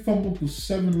 9 fumbles to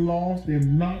 7 lost. They have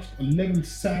notched 11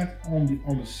 sacks on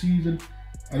the season.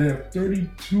 They have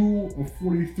 32 of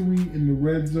 43 in the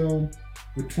red zone,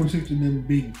 with 26 of them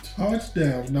being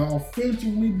touchdowns. Now,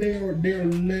 offensively, they are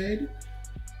led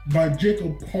by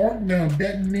Jacob Park. Now,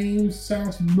 that name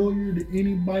sounds familiar to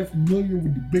anybody familiar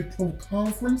with the Big 12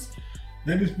 Conference.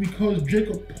 That is because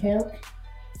Jacob Park,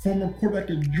 former quarterback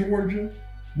at Georgia,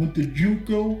 went to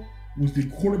JUCO, was the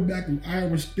quarterback of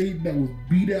Iowa State that was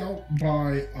beat out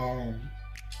by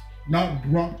not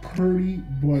Brock Purdy,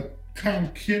 but Kyle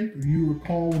Kemp. If you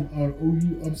recall, when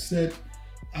OU upset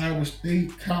Iowa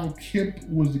State, Kyle Kemp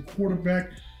was the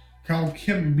quarterback. Kyle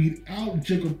Kemp beat out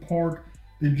Jacob Park.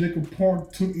 Then Jacob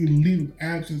Park took a leave of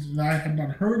absence, and I had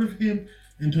not heard of him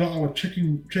until I was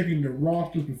checking the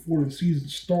rosters before the season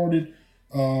started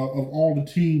of all the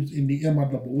teams in the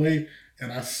MIAA,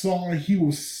 and I saw he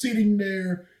was sitting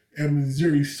there at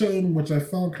Missouri Southern, which I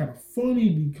found kind of funny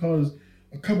because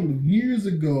a couple of years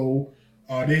ago,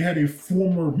 they had a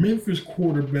former Memphis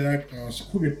quarterback,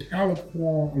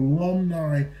 Tahlequah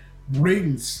alumni,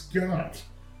 Braden Scott,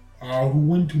 who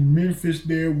went to Memphis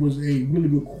there, was a really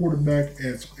good quarterback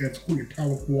at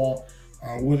Tahlequah,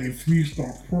 was a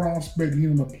 3-star prospect. He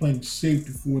ended up playing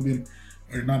safety for them,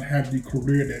 did not have the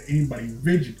career that anybody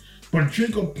envisioned. But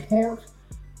Jacob Park,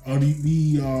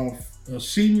 the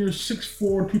senior, 6'4",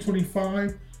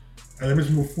 225, I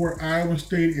mentioned before, Iowa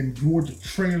State and Georgia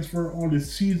transfer on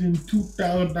this season,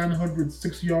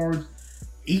 2,906 yards,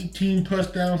 18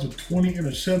 touchdowns, and 20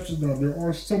 interceptions. Now, there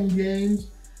are some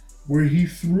games where he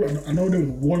threw, I know there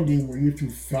was one game where he threw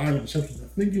 5 interceptions. I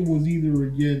think it was either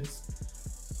against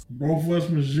Northwest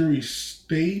Missouri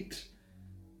State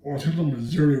or Central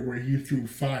Missouri where he threw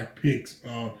 5 picks.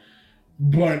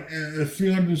 But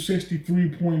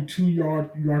 363.2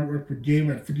 yards per game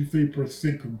at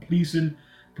 53% completion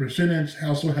percentage.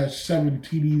 Also has 7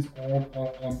 TDs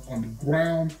on the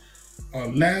ground.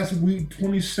 Last week,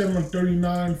 27 of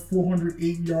 39,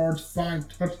 408 yards, 5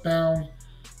 touchdowns,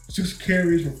 6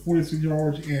 carries for 46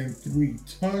 yards, and 3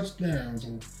 touchdowns.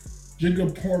 So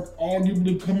Jacob Park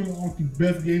arguably coming off the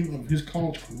best game of his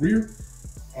college career.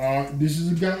 This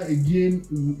is a guy, again,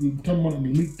 we're talking about an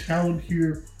elite talent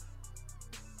here.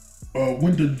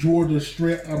 Went to Georgia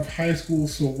straight out of high school,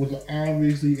 so was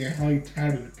obviously a highly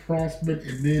talented prospect,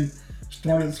 and then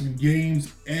started some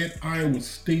games at Iowa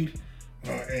State,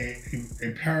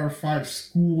 a Power 5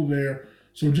 school there.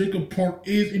 So Jacob Park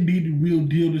is indeed the real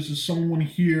deal. This is someone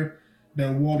here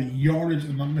that, while the yardage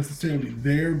is not necessarily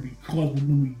there, because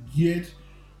when we get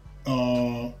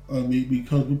when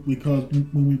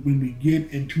we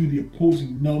get into the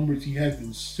opposing numbers, he has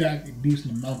been sacked a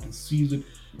decent amount this season.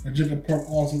 And Jacob Park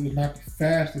also is not the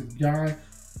fastest guy,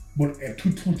 but at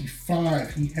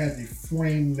 225, he has a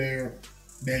frame there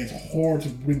that is hard to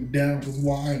bring down. That's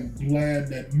why I'm glad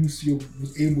that UCO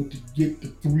was able to get the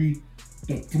three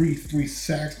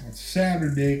sacks on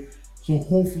Saturday. So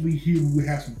hopefully he will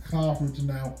have some confidence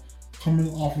now, coming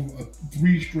off of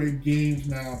 3 straight games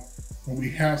now when we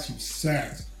have some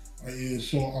sacks.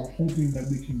 So I'm hoping that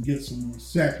we can get some more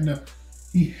sacks. Now,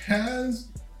 he has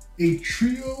a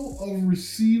trio of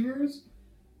receivers,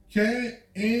 okay,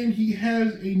 and he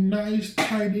has a nice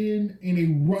tight end and a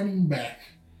running back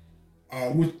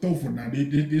with Thofer. Now,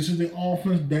 this is an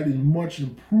offense that is much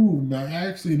improved. Now,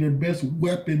 actually, their best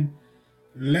weapon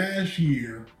last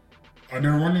year,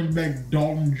 their running back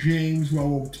Dalton James, who I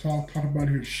will talk about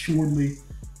here shortly,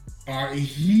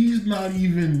 he's not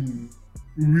even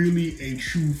really a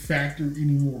true factor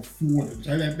anymore for them.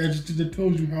 So that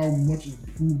tells you how much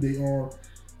improved they are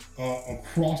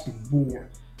across the board.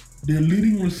 Their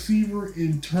leading receiver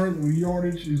in terms of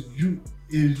yardage is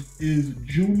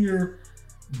junior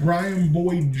Brian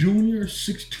Boyd Jr.,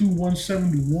 6'2",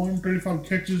 171, 35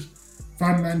 catches,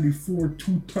 594,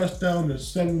 2 touchdowns at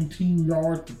 17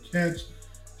 yards per catch,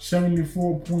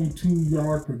 74.2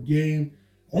 yards per game.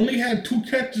 Only had 2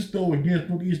 catches, though, against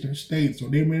Northeastern State, so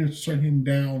they managed to shut him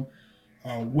down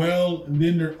well. And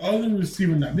then their other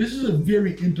receiver, now, this is a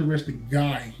very interesting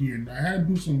guy here. Now, I had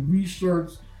to do some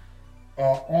research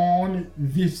on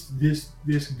this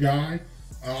guy.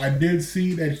 I did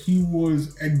see that he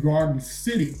was at Garden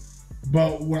City,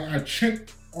 but when I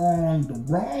checked on the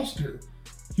roster,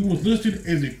 he was listed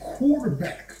as a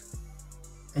quarterback.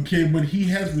 Okay, but he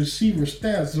has receiver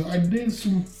stats. So I did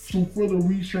some further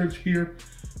research here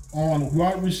on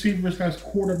wide receivers as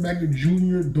quarterback and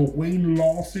junior Dwayne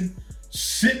Lawson,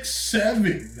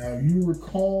 6'7". Now you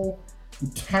recall the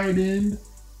tight end,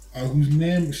 whose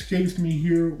name escapes me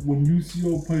here, when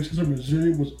UCO played in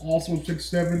Missouri, was also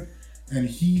 6'7", and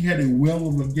he had a well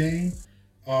of a game.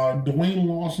 Dwayne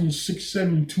Lawson,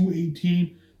 6'7",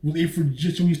 218,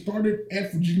 so he started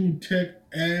at Virginia Tech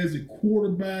as a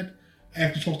quarterback.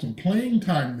 Actually saw some playing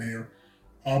time there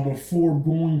before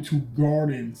going to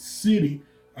Garden City.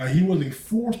 He was a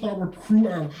 4-star recruit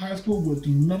out of high school with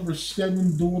the number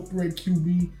 7 dual threat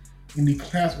QB in the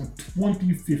class of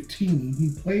 2015. He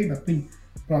played, I think,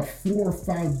 about 4 or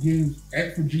 5 games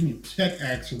at Virginia Tech,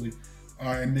 actually,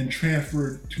 and then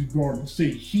transferred to Garden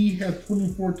City. He has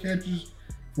 24 catches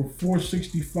for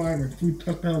 465 and 3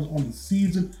 touchdowns on the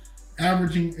season,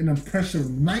 averaging an impressive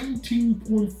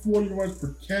 19.4 yards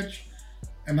per catch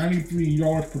and 93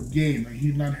 yards per game. Now, he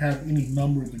did not have any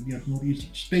numbers against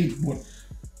Northeastern State, but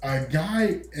a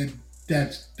guy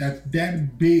that's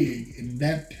that big and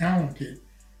that talented,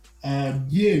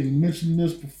 we mentioned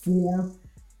this before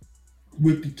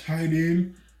with the tight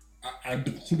end. I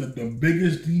declare that the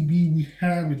biggest DB we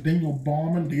have is Daniel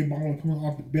Bauman. Daniel Bauman coming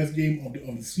off the best game of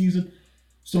the season.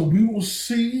 So we will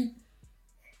see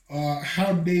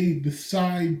how they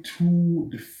decide to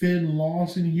defend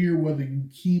Lawson here, whether you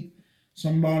keep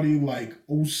somebody like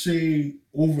Osei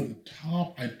over the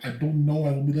top. I don't know.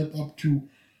 I will be left up to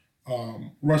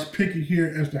Russ Pickett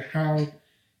here as to how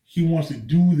he wants to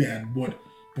do that. But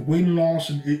Dwayne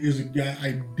Lawson is a guy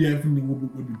I definitely will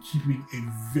be keeping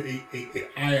an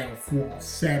eye out for on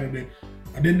Saturday.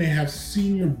 And then they have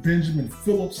senior Benjamin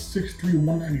Phillips, 6'3",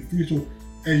 193. So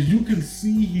as you can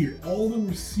see here, all the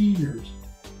receivers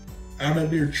out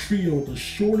of their trio, the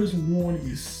shortest one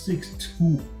is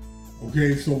 6'2".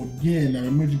 Okay, so again, I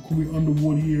mentioned Kobe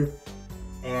Underwood here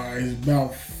is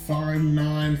about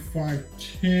 5'9",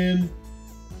 5'10".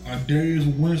 Darius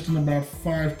Winston about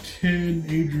 5'10",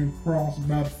 Adrian Cross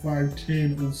about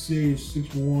 5'10", Osei is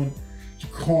 6'1",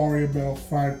 Jakari about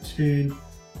 5'10",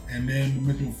 and then the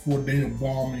mentioned before Daniel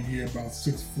Bauman here about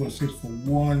 6 foot,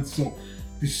 6'1". So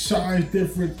the size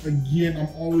difference, again, I'm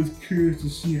always curious to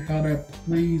see how that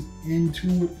plays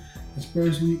into it,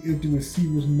 especially if the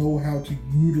receivers know how to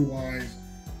utilize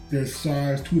their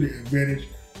size to their advantage.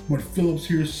 But Phillips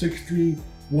here, 6'3",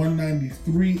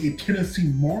 193, a Tennessee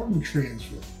Martin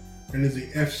transfer. That is a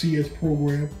FCS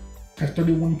program. Has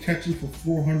 31 catches for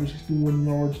 461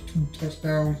 yards, 2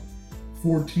 touchdowns,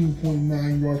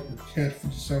 14.9 yards per catch,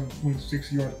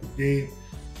 57.6 yards per game.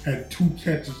 Had 2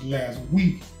 catches last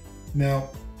week. Now,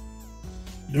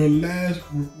 their last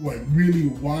really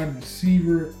wide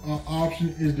receiver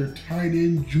option is their tight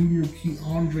end, junior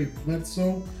Keandre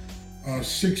Bledsoe,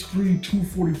 6'3",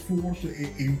 244, so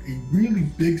a really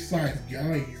big sized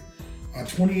guy here.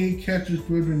 28 catches,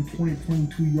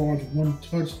 22 yards, 1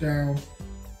 touchdown,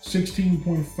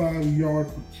 16.5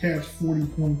 yards per catch,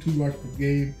 40.2 yards per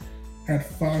game. Had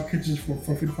 5 catches for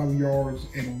 55 yards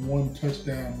and 1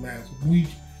 touchdown last week.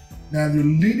 Now, their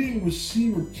leading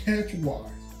receiver catch-wise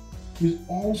is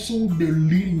also their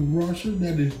leading rusher.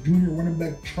 That is junior running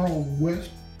back Charles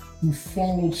West, who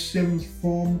followed Simmons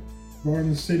from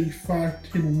Garden City,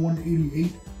 5'10",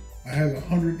 188. Has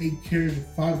 108 carries for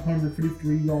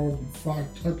 553 yards and 5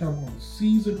 touchdowns on the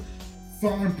season.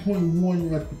 5.1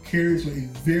 yards per carry, so a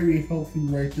very healthy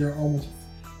right there, almost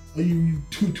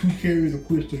two carries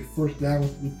equates to a first down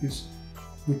with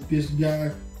this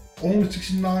guy. Only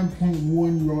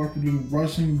 69.1 yards per game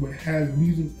rushing, but has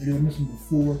leads in, as I mentioned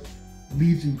before,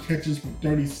 leads in catches for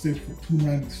 36 for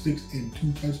 296 and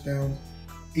 2 touchdowns.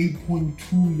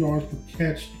 8.2 yards per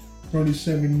catch,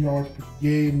 37 yards per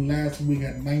game. Last week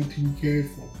had 19 carries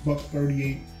for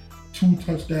 $138, 2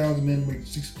 touchdowns, and then made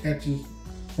 6 catches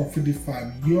for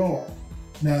 55 yards.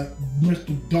 Now,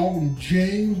 Mr. Dalton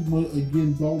James last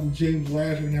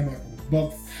week had like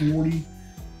 $140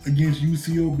 against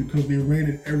UCO because they ran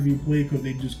it every play because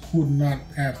they just could not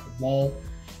pass the ball.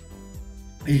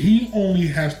 And he only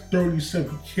has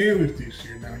 37 carries this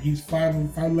year. Now, he's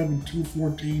 5'11",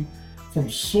 214 from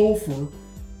Sulphur,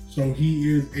 so he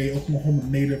is a Oklahoma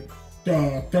native.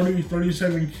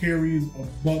 37 carries,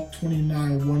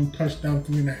 $129, 1 touchdown,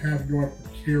 3.5 yards per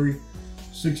carry,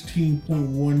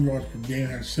 16.1 yards per game,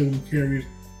 had 7 carries,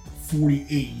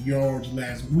 48 yards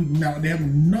last week. Now, they have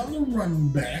another running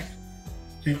back,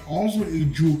 okay, also a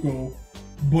JUCO,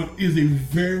 but is a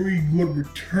very good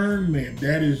return man.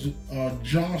 That is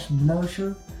Josh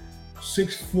Mercer,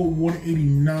 6',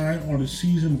 189 on the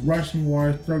season, rushing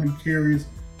wise, 30 carries,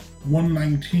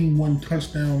 119, 1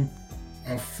 touchdown,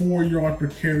 4 yards per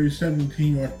carry,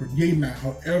 17 yards per game. Now,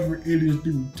 however, it is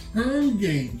the return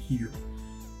game here,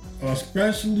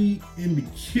 especially in the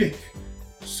kick.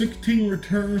 16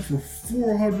 returns for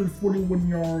 441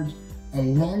 yards, a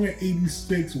long at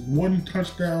 86, 1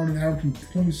 touchdown, and averaging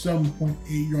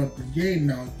 27.8 yards per game.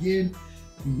 Now, again,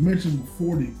 we mentioned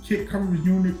before, the kick coverage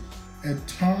unit at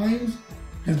times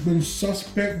has been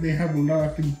suspect. They have a lot, I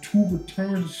think, 2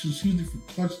 returns this season for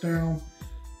touchdowns.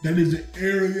 That is an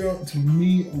area, to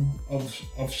me, of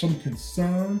some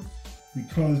concern,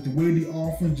 because the way the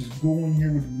offense is going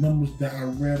here with the numbers that I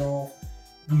read off,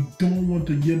 we don't want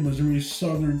to give Missouri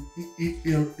Southern a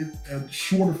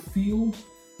shorter field.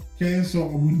 Okay, so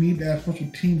we need to have special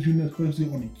teams unit, especially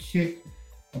on the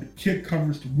kick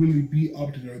coverage, to really be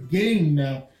up to their game.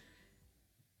 Now,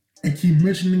 I keep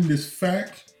mentioning this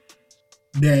fact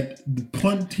that the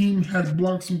punt team has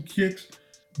blocked some kicks.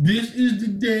 This is the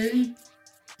day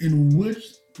in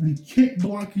which the kick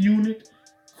block unit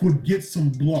could get some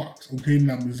blocks. Okay,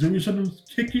 now Missouri Southern's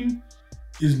kicking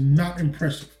is not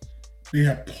impressive. They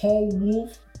have Paul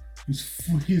Wolf. He's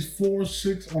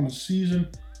 4-6 on the season,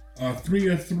 3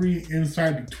 of 3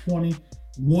 inside the 20,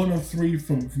 1 of 3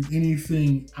 from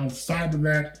anything outside of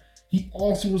that. He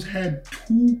also has had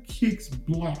 2 kicks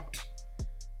blocked.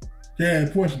 Yeah,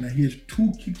 unfortunately, he has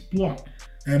 2 kicks blocked.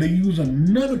 Now they use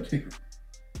another kicker,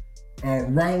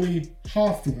 Riley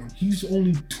Hawthorne. He's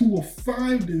only 2 of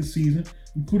 5 this season,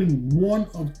 including 1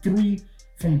 of 3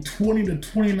 from 20 to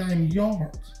 29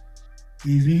 yards.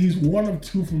 He's 1 of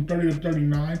 2 from 30 to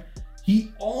 39.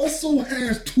 He also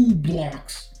has 2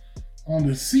 blocks on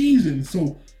the season.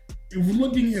 So if we're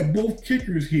looking at both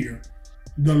kickers here,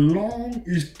 the long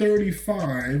is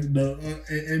 35,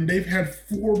 and they've had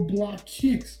 4 block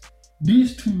kicks.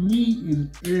 This, to me, is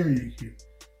an area here.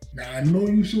 Now, I know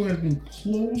UCO has been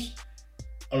close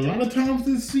a lot of times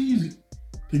this season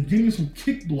to getting some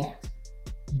kick blocks.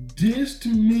 This, to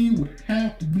me, would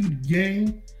have to be the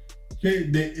game. Okay,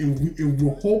 that if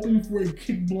we're hoping for a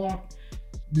kick block,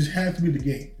 this has to be the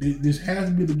game. This has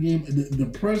to be the game. The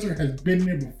pressure has been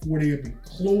there before. They have been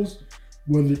close,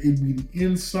 whether it be the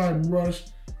inside rush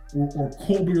or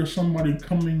Colby or somebody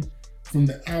coming from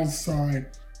the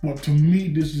outside. But to me,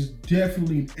 this is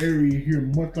definitely an area here,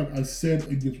 much like I said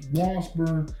against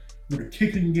Washburn, where the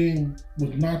kicking game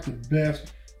was not the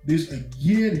best. This,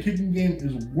 again, the kicking game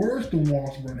is worse than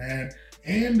Washburn had,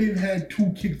 and they've had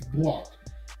 2 kicks blocked.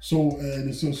 So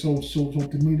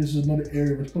to me, this is another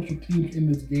area where special teams in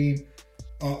this game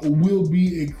will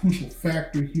be a crucial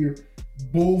factor here,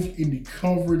 both in the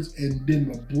coverage and then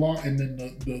the block, and then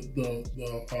the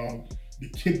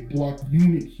kick block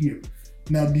unit here.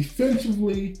 Now,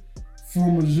 defensively,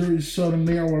 for Missouri Southern,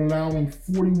 they are allowing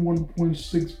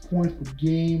 41.6 points per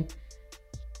game,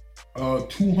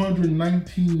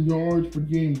 219 yards per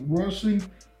game rushing,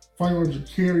 5 yards a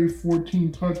carry,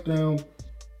 14 touchdowns,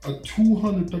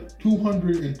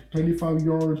 235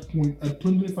 yards,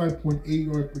 25.8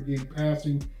 yards per game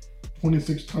passing,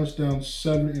 26 touchdowns,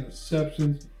 7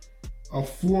 interceptions,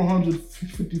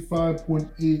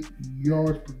 455.8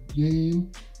 yards per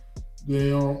game.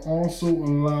 They are also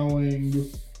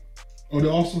allowing, they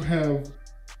also have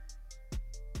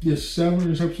 7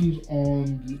 interceptions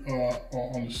on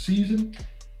the season.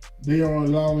 They are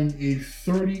allowing a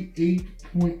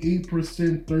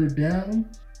 38.8% third down,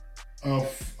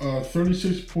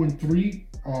 36.3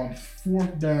 on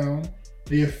 4th down.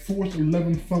 They have forced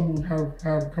 11 fumbles, have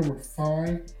recovered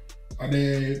 5.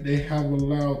 They have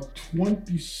allowed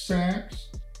 20 sacks.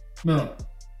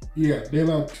 They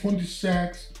allowed 20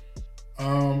 sacks.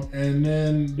 And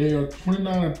then they are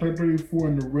 29 and 34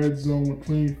 in the red zone, with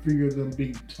 23 of them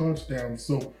being touchdowns.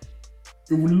 So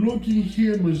if we're looking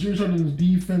here, Missouri Southern's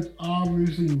defense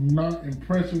obviously not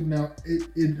impressive. Now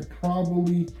it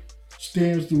probably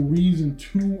stands to reason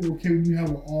too. Okay, when you have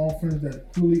an offense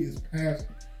that clearly is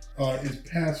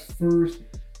pass first,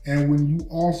 and when you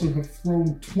also have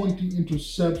thrown 20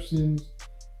 interceptions,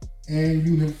 and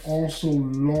you have also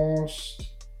lost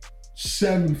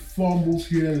 7 fumbles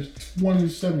here, that is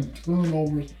 27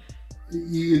 turnovers.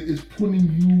 It's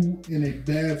putting you in a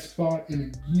bad spot.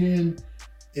 And again,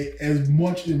 as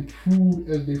much improved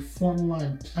as the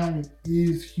frontline talent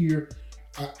is here,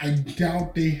 I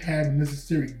doubt they have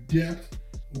necessary depth.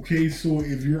 Okay, so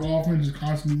if your offense is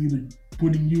constantly either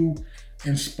putting you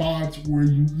in spots where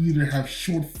you either have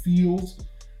short fields,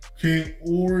 okay,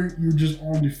 or you're just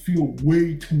on the field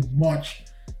way too much,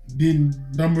 then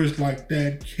numbers like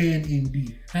that can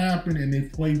indeed happen. And they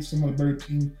played some of the better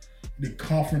teams in the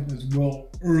conference as well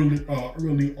early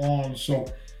on. So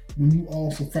when you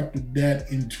also factor that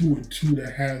into it too,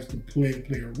 that has to play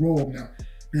a role. Now,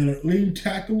 their leading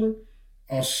tackler,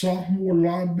 a sophomore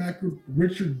linebacker,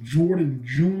 Richard Jordan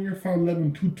Jr.,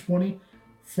 5'11", 220,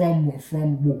 from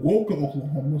Woke,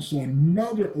 Oklahoma. So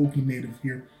another Okie native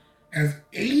here, has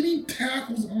 80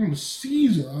 tackles on the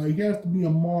season. He has to be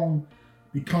among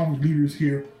the conference leaders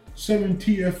here. 7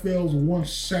 TFLs, 1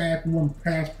 sack, 1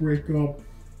 pass breakup,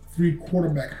 3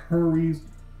 quarterback hurries.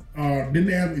 Then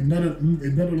they have another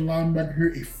linebacker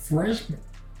here, a freshman,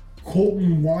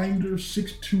 Colton Winder,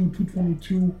 6'2",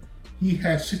 222. He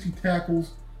has 60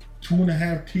 tackles,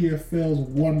 2.5 TFLs,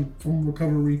 1 from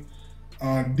recovery.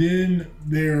 Then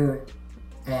their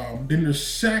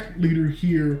sack leader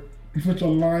here, defensive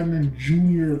lineman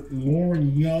junior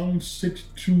Lauren Young,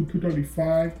 6'2",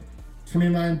 235,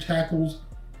 29 tackles.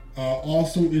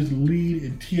 Also is lead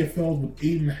in TFLs with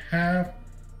 8.5,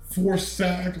 4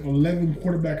 sacks, 11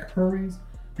 quarterback hurries.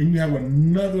 Then you have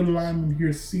another lineman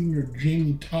here, senior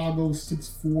Jamie Tago,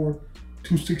 6'4",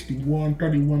 261,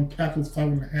 31 tackles,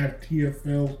 5.5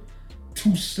 TFLs,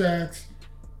 2 sacks,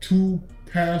 2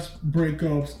 pass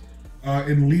breakups,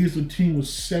 and leads the team with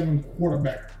 7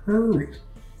 quarterback hurries.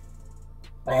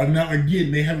 Now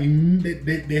again, they have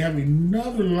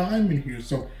another lineman here,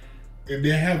 so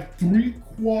they have 3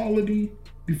 quality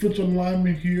defensive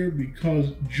linemen here,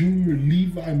 because junior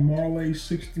Levi Marley,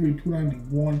 6'3",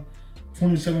 291,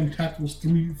 27 tackles,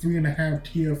 3.5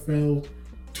 TFLs,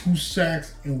 2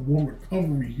 sacks, and 1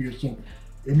 recovery here. So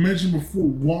I mentioned before,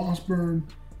 Washburn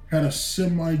had a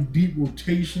semi-deep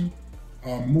rotation.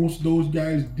 Most of those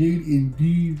guys did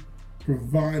indeed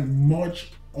provide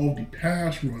much of the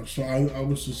pass rush. So I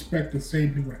would suspect the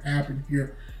same thing would happen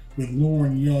here with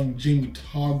Lauren Young, Jamie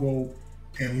Tago,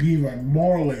 and Levi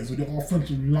Marley. So the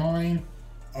offensive line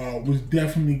was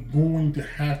definitely going to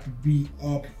have to be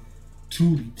up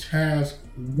to the task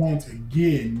once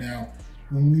again. Now,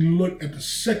 when we look at the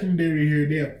secondary here,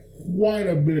 they have quite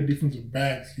a bit of defensive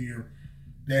backs here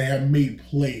that have made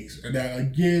plays. And that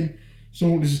again,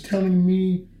 so this is telling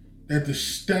me that the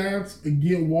stats,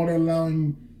 again, while they're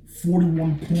allowing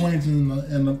 41 points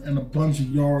and a bunch of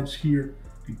yards here,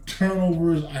 the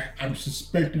turnovers, I'm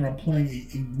suspecting, are playing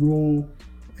a role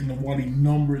in why the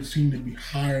numbers seem to be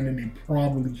higher than they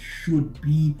probably should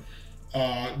be.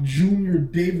 Junior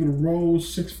David Rose,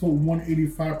 6',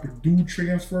 185, Purdue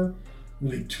transfer,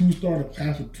 was a 2-star in the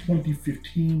class of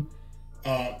 2015.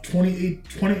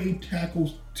 28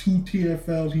 tackles, 2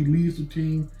 TFLs. He leads the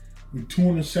team with 2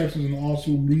 interceptions and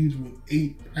also leads with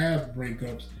 8 pass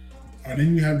breakups.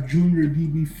 Then you have junior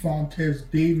DB Fontes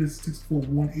Davis, 6',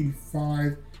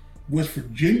 185, West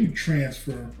Virginia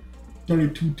transfer,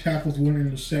 32 tackles, 1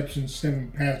 interception,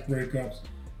 7 pass breakups.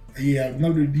 And you have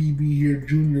another DB here,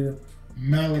 junior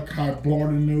Malachi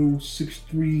Bardeneau,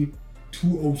 6'3",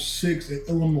 206, an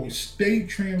Illinois State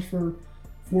transfer,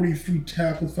 43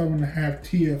 tackles, 5.5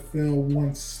 TFL,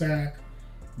 1 sack,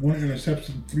 1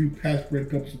 interception, 3 pass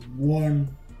breakups,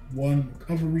 1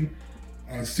 recovery.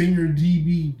 Senior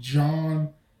DB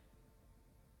John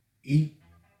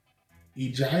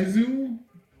Egizu,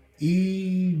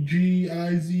 E-G-I-Z-U,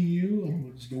 I'm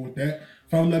going to just go with that.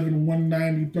 5'11",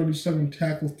 190, 37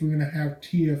 tackles, 3.5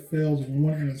 TFLs,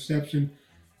 1 interception,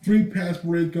 3 pass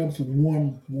breakups,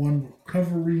 1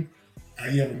 recovery.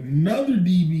 You have another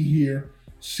DB here,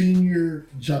 senior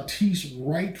Jatice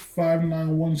Wright, 5'9",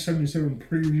 177,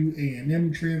 Prairie View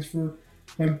A&M transfer,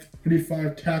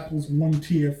 35 tackles, 1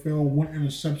 TFL, 1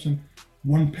 interception,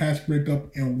 1 pass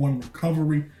breakup, and 1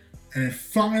 recovery. And then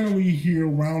finally here,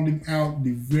 rounding out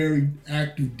the very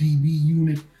active DB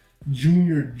unit,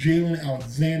 junior Jalen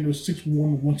Alexander, 6'1",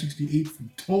 168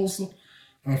 from Tulsa.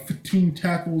 15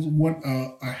 tackles,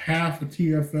 a half a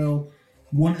TFL,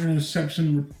 1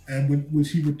 interception, and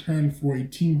which he returned for a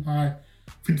team high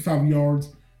 55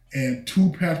 yards, and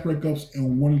 2 pass breakups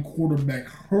and 1 quarterback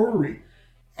hurry.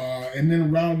 And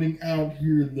then rounding out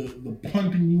here the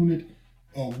punting unit,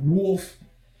 Wolf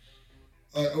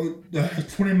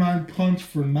has 29 punts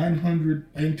for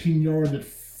 919 yards at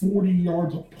 40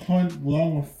 yards a punt,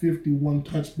 along with 51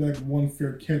 touchback, 1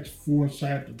 fair catch, 4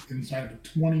 inside the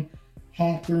 20.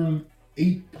 Hawthorne,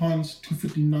 8 punts,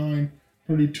 259,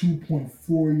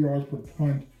 32.4 yards per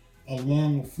punt,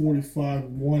 along with 45,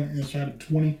 1 inside the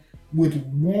 20, with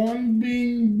 1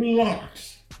 being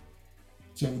blocked.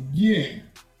 So again,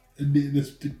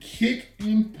 the kick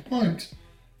and punt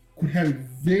could have a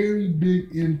very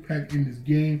big impact in this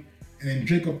game. And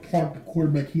Jacob Park, the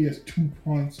quarterback, he has 2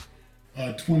 punts,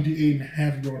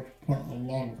 28.5 yards per punt,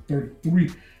 along with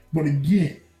 33. But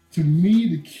again, to me,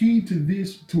 the key to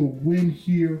this, to a win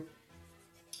here,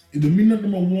 the number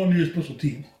one here is special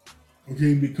teams.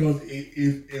 Okay, because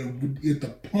if the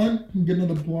punt can get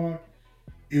another block,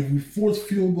 if we force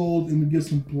field goals and we get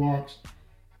some blocks,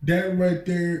 that right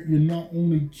there, you're not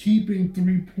only keeping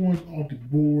 3 points off the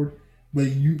board, but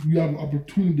you have an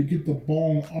opportunity to get the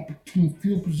ball in opportune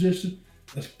field position,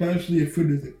 especially if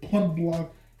it is a punt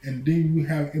block, and then you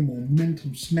have a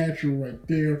momentum snatcher right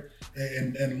there.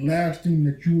 And last thing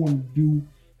that you want to do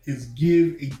is give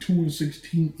a 2-6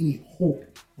 team any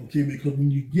hope, okay? Because when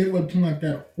you give a team like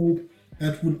that hope,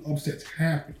 that's when upsets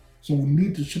happen. So we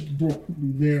need to shut the door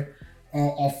quickly there.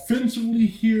 Offensively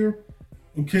here,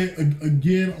 okay,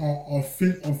 again,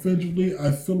 offensively,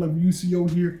 I feel like UCO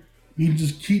here need to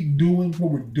just keep doing what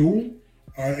we're doing.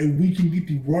 If we can get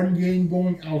the run game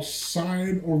going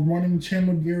outside or running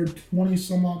Chandler Garrett 20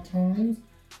 some odd times,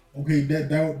 okay,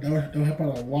 that'll help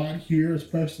out a lot here,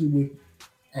 especially with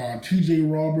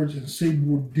TJ Roberts and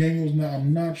Sabre Daniels. Now,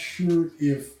 I'm not sure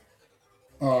if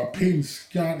Peyton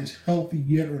Scott is healthy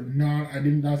yet or not. I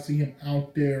did not see him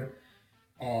out there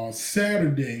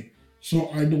Saturday, so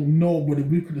I don't know. But if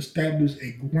we could establish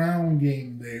a ground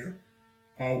game there,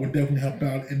 would definitely help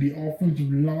out. And the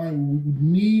offensive line,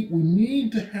 we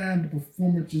need to have the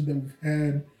performances that we've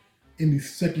had in the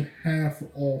second half for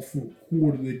all 4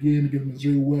 quarters. Again, against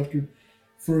Missouri Western,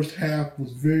 first half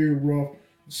was very rough.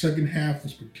 The second half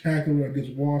was spectacular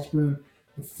against Washburn.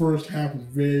 The first half was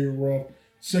very rough.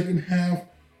 Second half,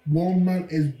 while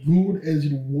not as good as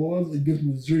it was against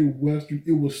Missouri Western,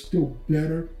 it was still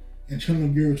better. And Chandler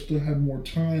Garrett still had more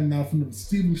time. Now, from the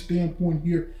receiving standpoint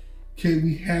here, okay,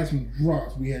 we had some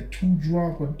drops. We had 2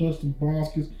 drops by Dustin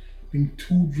Boskis, and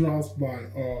 2 drops by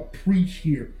Preach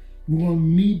here. We're going to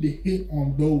need to hit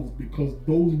on those because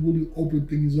those really open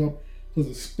things up. Because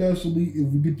especially if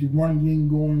we get the run game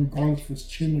going, regardless if it's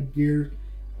Chandler Garrett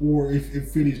or if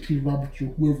it is T. Roberts or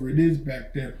whoever it is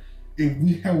back there, if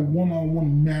we have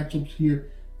one-on-one matchups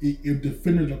here, if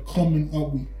defenders are coming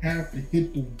up, we have to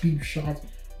hit those deep shots.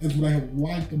 That's what I have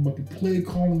liked about the play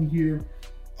calling here.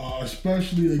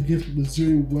 Especially against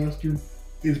Missouri Western,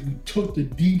 is we took the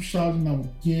deep shots. Now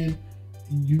again,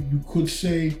 you could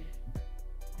say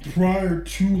prior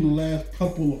to the last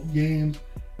couple of games,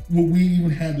 will we even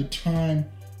have the time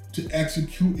to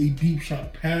execute a deep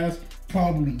shot pass?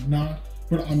 Probably not,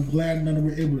 but I'm glad that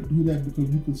we're able to do that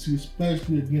because you can see,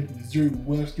 especially against Missouri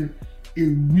Western,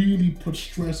 it really put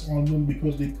stress on them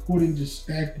because they couldn't just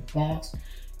stack the box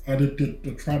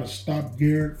to try to stop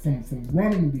Garrett from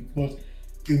running, because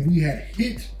if we had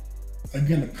hit,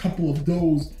 again, a couple of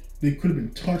those, they could have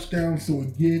been touchdowns. So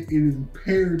again, it is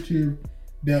imperative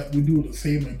that we do the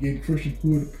same again. Christian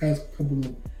Hood, the past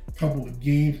couple of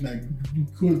games, now you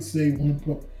could say one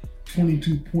put up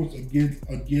 22 points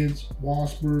against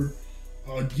Washburn.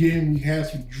 Again, we had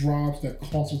some drops that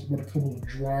cost us about a couple of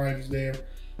drives there.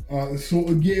 So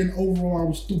again, overall, I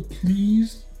was still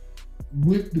pleased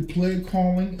with the play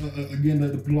calling. Again,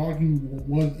 that the blocking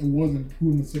was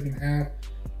improved in the second half.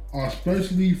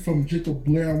 Especially from Jacob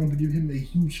Blair, I want to give him a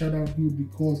huge shout out here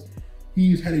because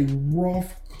he's had a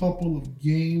rough couple of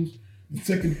games. The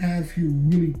second half, he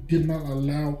really did not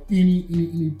allow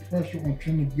any pressure on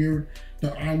Chandler Garrett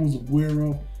that I was aware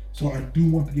of. So I do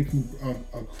want to give him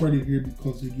a credit here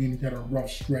because again, he had a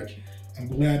rough stretch. I'm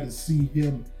glad to see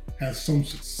him have some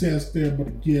success there. But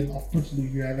again, offensively,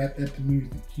 yeah, that to me is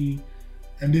the key.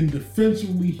 And then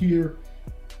defensively here,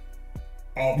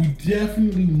 we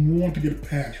definitely want to get a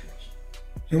pass rush.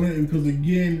 Because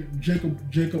again,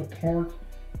 Jacob Park,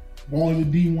 while he's a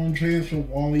D1 transfer,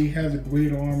 while he has a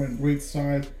great arm and great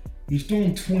size, he's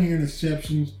thrown 20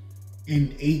 interceptions.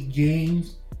 in 8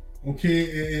 games.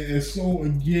 Okay, and so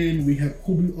again, we have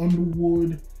Kobe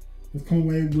Underwood to come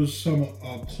away with some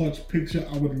clutch picks here.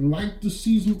 I would like to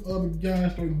see some other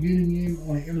guys start getting in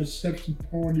on an interception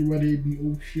party, whether it be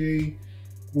O'Shea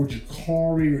or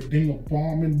Jakari or Daniel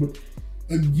Bauman. But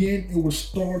again, it will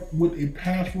start with a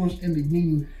pass rush, and again,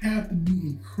 you have to be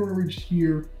encouraged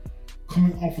here,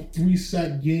 coming off a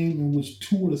 3-sack game in which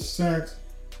 2 of the sacks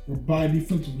were by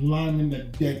defensive linemen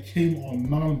that came on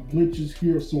non-blitzes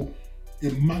here. So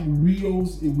if Mike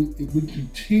Rios, it would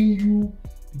continue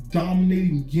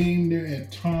dominating game there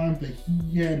at times that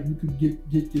he had, we could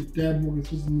get that more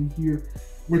consistently here.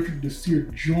 Richard Desir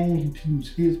Jones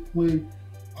continues his play.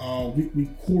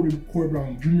 Corey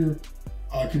Brown Jr.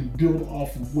 Can build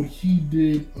off of what he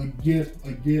did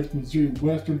against Missouri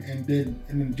Western, and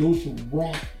then Joseph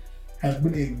Rock has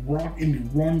been a rock in the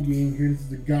run game here. This is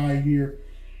the guy here,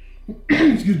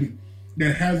 excuse me,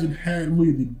 that hasn't had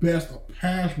really the best of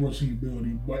pass rushing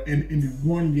ability, but in the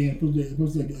run game, it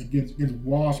was like against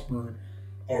Washburn,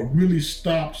 really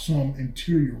stopped some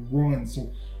interior runs.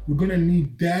 So we're gonna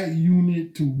need that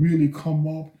unit to really come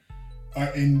up.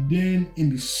 And then in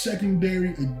the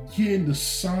secondary, again, the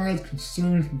size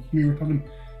concerns me here. We're talking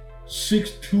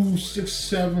 6'2",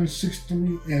 6'7",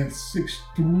 6'3", and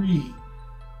 6'3".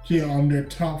 Okay, on their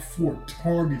top 4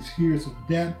 targets here. So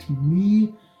that to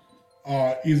me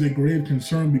is a grave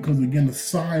concern, because again, the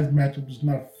size matchup does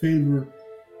not favor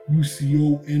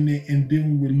UCO in it. And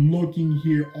then we're looking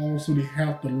here also, they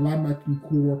have the linebacking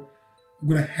core.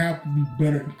 We're gonna have to be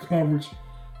better in coverage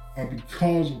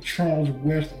because of Charles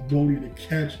West's ability to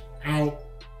catch out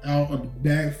of the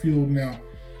backfield. Now,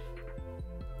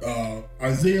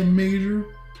 Isaiah Major,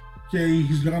 okay,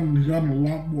 he's gotten a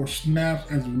lot more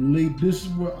snaps as of late. This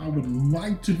is where I would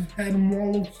like to have had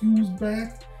Marlo Hughes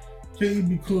back, okay,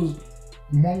 because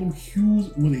Marlo Hughes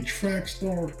was a track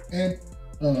star at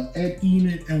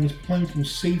Enid and was playing some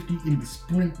safety in the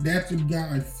sprint. That's a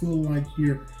guy I feel like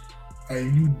here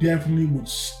you definitely would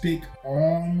stick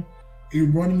on a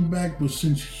running back, but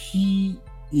since he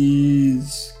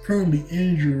is currently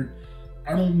injured,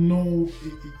 I don't know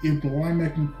if the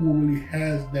linebacking core really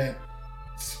has that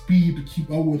speed to keep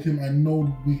up with him. I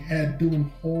know we had Dylan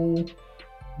Hall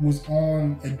was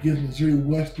on against Missouri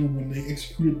Western when they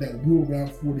executed that wheel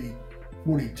route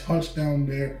for the touchdown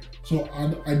there. So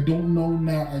I don't know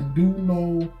now. I do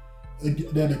know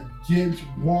that against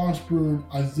Washburn,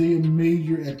 Isaiah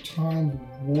Major at times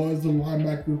was the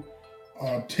linebacker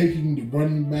taking the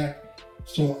running back.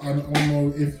 So I don't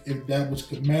know if that was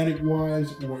schematic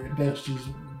wise or if that's just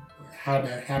how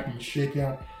that happened to shake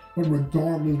out. But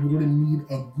regardless, we're going to need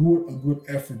a good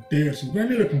effort there. So we're going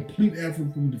to need a complete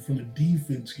effort from the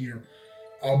defense here.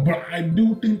 But I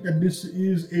do think that this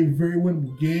is a very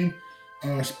winnable game,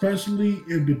 especially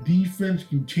if the defense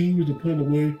continues to play the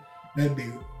way that they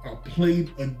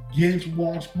played against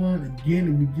Washburn.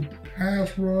 Again, if we get the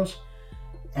pass rush,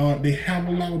 they have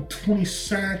allowed 20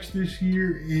 sacks this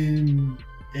year in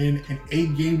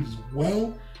 8 games as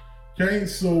well. Okay,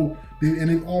 so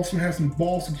they also have some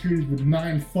ball securities with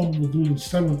 9 fumbles, losing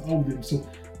 7 of them. So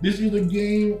this is a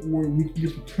game where we can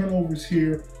get some turnovers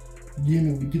here.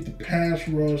 Again, if we get the pass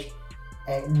rush,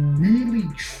 really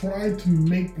try to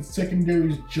make the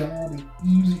secondary's job as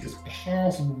easy as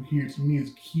possible here. To me,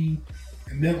 is key.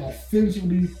 And then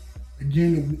offensively,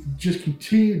 again, if we just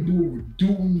continue to do what we're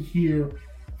doing here,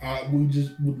 we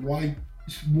just would like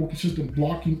more consistent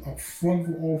blocking up front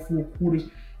for all 4 quarters.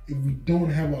 If we don't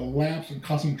have a lapse in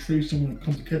concentration when it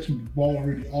comes to catching the ball,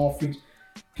 already the offense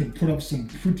can put up some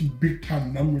pretty big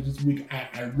time numbers this week.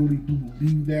 I really do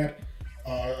believe that,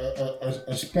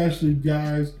 especially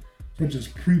guys such as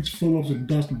Preach Phillips and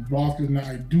Dustin Brockers. Now,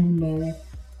 I do know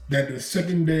that the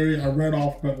secondary, I read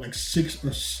off about like 6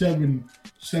 or 7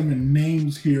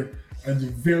 names here, as a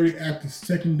very active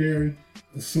secondary.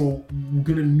 So we're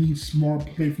gonna need smart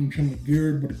play from Chandler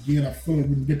Garrett. But again, I feel like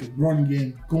we can get the run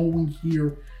game going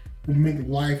here. Will make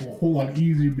life a whole lot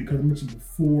easier, because I mentioned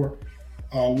before,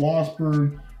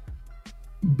 Washburn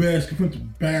best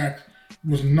defensive back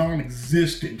was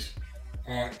non-existent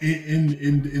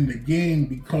in the game,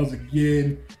 because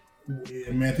again,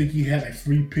 I think he had like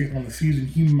 3 picks on the season.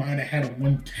 He might have had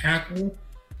 1 tackle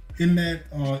in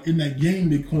that game,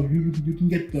 because you can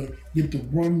get the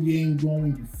run game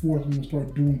going before someone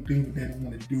start doing things that they don't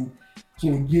want to do.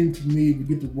 So again, to me, we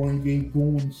get the run game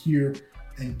going here,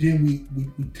 and then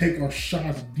we take our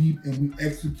shots deep and we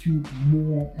execute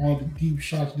more on the deep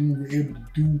shots than we were able to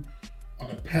do on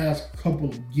the past couple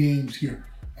of games here.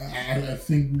 I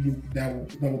think that will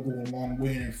go a long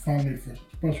way. And finally, for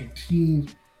special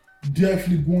teams,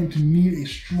 definitely going to need a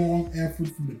strong effort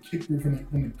from the kicker,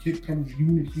 from the kick coverage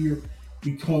unit here.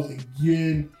 because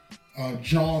again,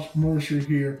 Josh Mercer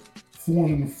here,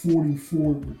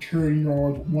 444 return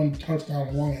yards, 1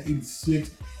 touchdown,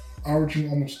 186, averaging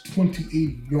almost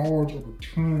 28 yards of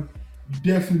return.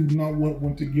 Definitely not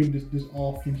want to give this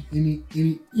offense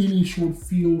any short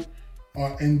field.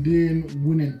 And then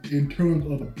when in terms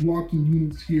of the blocking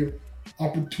units here,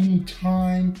 opportune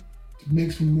time to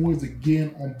make some noise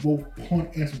again on both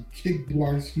punt and some kick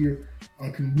blocks here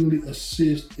can really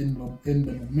assist in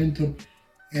the momentum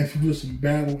and for some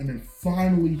battle. And then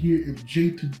finally here, if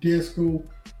Jay Tedesco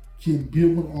can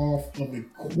build off of a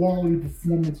quality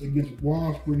performance against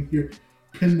Washburn here,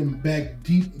 pin them back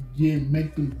deep again,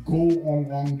 make them go on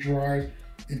long drives,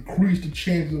 increase the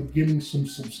chances of getting some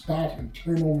stops and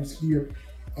turnovers here,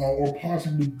 or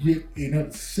possibly get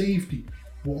another safety,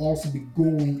 will also be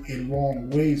going a long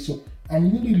way. So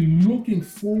I'm really looking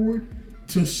forward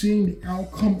to seeing the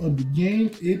outcome of the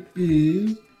game. It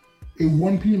is a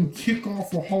 1 p.m. kickoff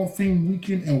for Hall of Fame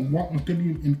weekend at Washburn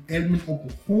Stadium in Edmond,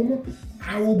 Oklahoma.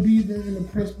 I will be there in the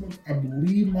press box. I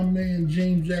believe my man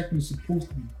James Jackson is supposed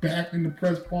to be back in the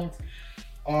press box.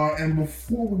 And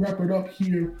before we wrap it up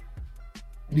here,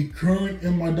 the current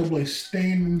MIAA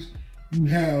standings, you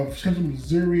have Central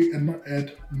Missouri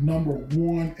at number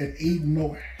 1 at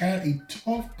 8-0, had a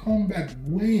tough comeback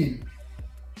win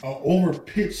over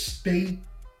Pitt State,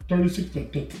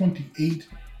 36-28.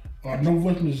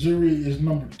 Northwest Missouri is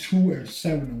number 2 at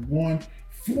 7-1.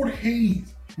 Fort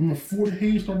Hays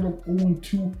started off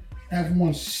 0-2, have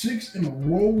won 6 in a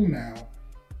row now,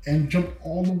 and jumped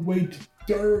all the way to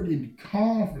 3rd in the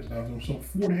conference now. So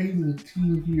Fort Hays is a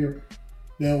team here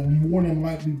that will more than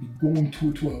likely be going to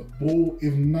a bowl,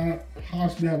 if not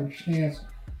possibly have a chance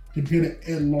to get an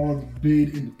at-large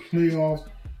bid in the playoffs.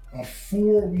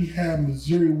 4, we have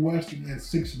Missouri Western at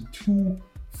 6-2.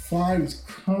 5 is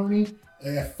Kearney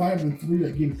at 5-3.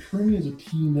 Again, Kearney is a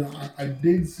team that I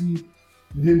did see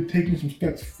them taking some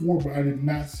steps forward, but I did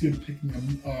not see them taking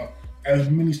as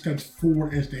many steps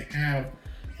forward as they have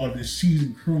this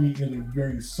season. Kearney is a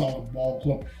very solid ball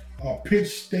club. Pitt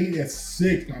State at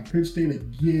 6. Now, Pitt State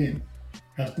again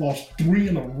has lost 3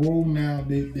 in a row now.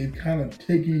 They've kind of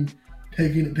taken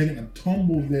a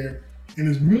tumble there, and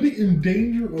is really in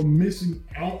danger of missing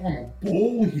out on a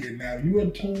bowl here. Now, you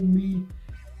had told me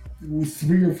it was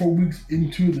 3 or 4 weeks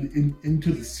into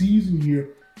the season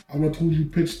here, I would have told you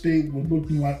Pitt State was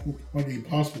looking like a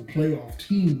possible playoff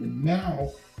team, but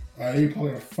now they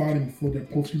probably are fighting for their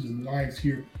postseason lives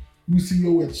here.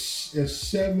 UCO at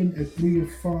 7 at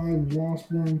 3-5,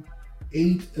 Washburn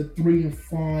 8 at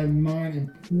 3-5, 9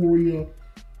 Emporia,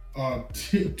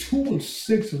 2-6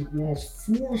 has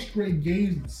lost 4 straight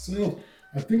games themselves.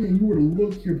 I think when you were to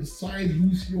look here, besides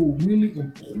UCO, really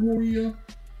Emporia,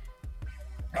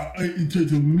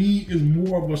 to me, is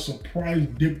more of a surprise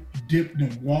dip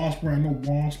than Washburn. I know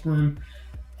Washburn,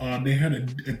 they had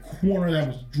a corner that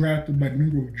was drafted by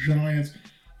New York Giants.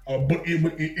 But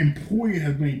Emporia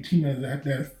has been a team that,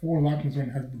 as far as I'm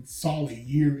concerned, has been solid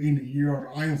year in and year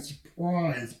out. I am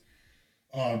surprised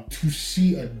to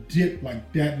see a dip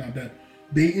like that. Now that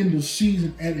they end the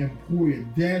season at Emporia,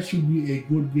 that should be a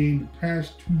good game. The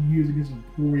past 2 years against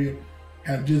Emporia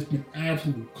have just been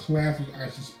absolute classics. I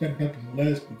suspect nothing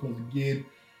less because, again,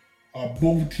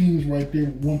 both teams right there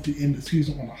want to end the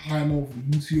season on a high note for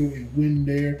UCO and win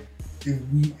there. If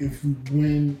we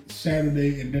win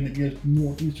Saturday and then against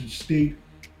Northeastern State,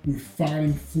 we're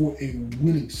fighting for a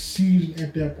winning season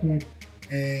at that point.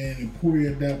 And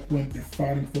Emporia at that point, they're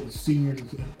fighting for the seniors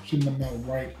and sending them out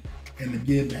right. And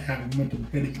again, they have momentum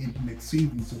heading into next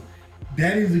season. So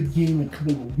that is a game in a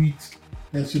couple of weeks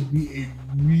that should be a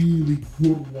really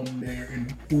good one there in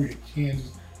Emporia,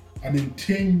 Kansas. And then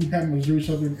 10, we have Missouri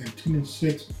Southern at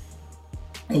 10-6.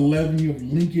 11, you have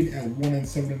Lincoln at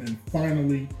 1-7. And then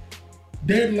finally,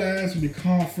 dead last in the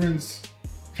conference,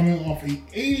 coming off a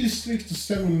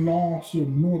 86-7 loss to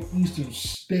Northeastern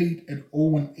State at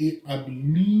 0-8. I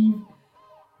believe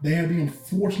they had the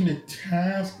unfortunate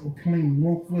task of playing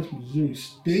Northwest Missouri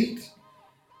State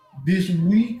this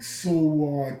week,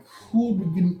 so could be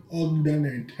getting ugly down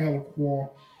there in Tahlequah.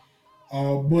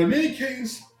 But in any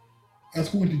case, that's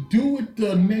going to do it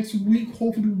next week.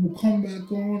 Hopefully we'll come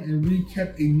back on and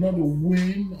recap another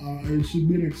win. It should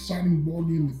be an exciting ball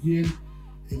game again.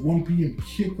 A 1 p.m.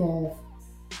 kickoff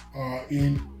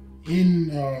in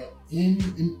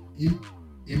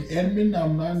Edmond.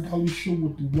 I'm not entirely sure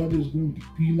what the weather is going to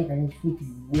be like. I know it's supposed to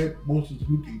be wet most of this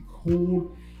week and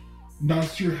cold.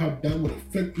 Not sure how that would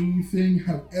affect anything.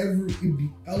 However, if the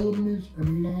elements are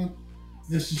not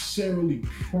necessarily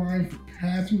prime for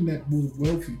passing, that bodes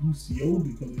well for UCO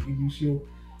because again, UCO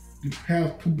the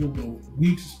past couple of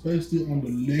weeks, especially on the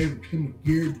leg of Kim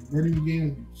Garrett. The running game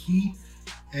is the key.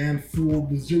 And for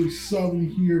Missouri Southern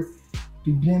here,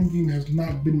 the run game has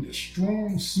not been the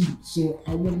strong suit. So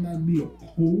I would not be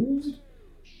opposed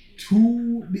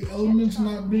to the elements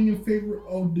not being in favor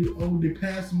of the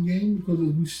passing game, because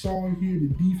as we saw here, the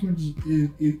defense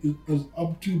is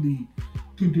up to the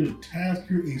task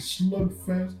here, a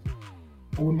slugfest.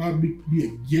 I will not be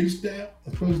against that,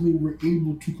 especially if we're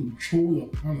able to control the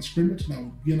line of scrimmage.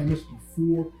 Now, again, I mentioned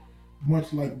before,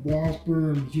 much like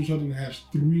Washburn, Missouri Southern has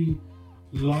 3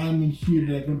 linemen here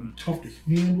that are going to be tough to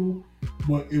handle.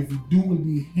 But if we do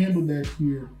indeed handle that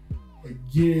here,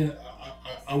 again,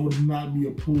 I would not be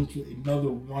opposed to another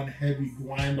run-heavy,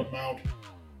 grind them out,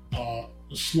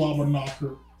 slobber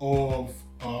knocker of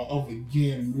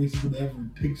again, risk whatever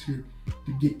it takes here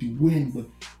to get the win. But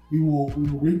we will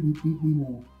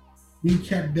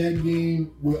recap that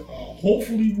game.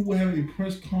 Hopefully, we will have a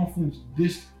press conference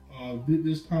this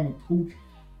time with Coach.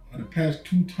 The past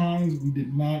 2 times we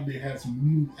did not. They had some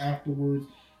meetings afterwards.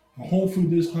 Hopefully,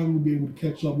 this time we'll be able to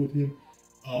catch up with him.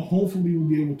 Hopefully, we'll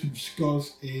be able to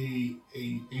discuss a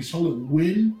solid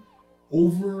win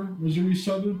over Missouri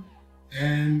Southern.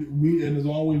 And as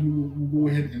always, we'll go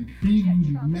ahead and preview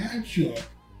the matchup.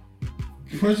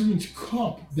 President's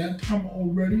Cup, that time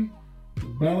already. The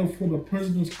battle for the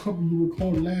President's Cup, you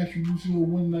recall last year, UCO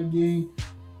won that game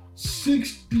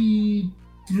 63-2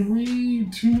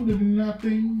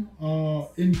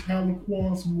 in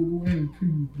Tahlequah. So we'll go ahead and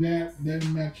preview that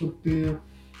matchup there.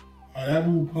 That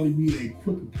will probably be a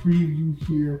quick preview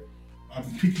here. I'm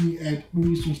picking at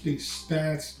Eastern State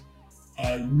stats.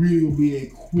 Really will be a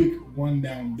quick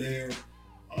rundown there.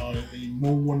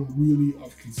 No one really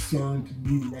of concern to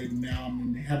me right now. I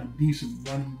mean, they have a decent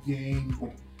running game,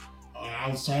 but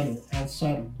outside of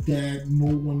that,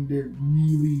 no one there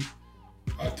really,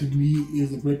 to me,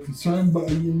 is a great concern. But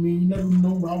you never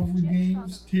know. Rivalry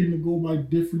games tend to go by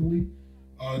differently.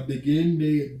 Again,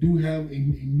 they do have a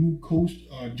new coach,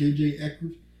 J.J.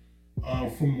 Eckert,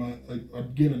 from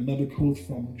another coach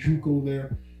from JUCO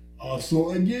there. So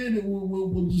again,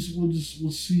 we'll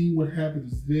see what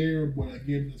happens there. But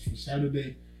again, that's for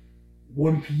Saturday,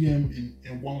 1 p.m.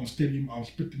 in Wallen Stadium. I'm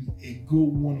expecting a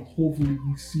good one. Hopefully,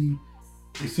 we see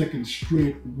a second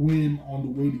straight win on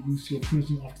the way to UCO,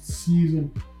 finishing off the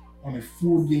season on a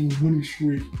 4-game winning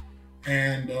streak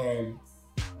and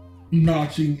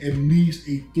notching at least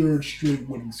a 3rd straight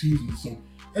winning season. So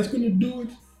that's going to do it.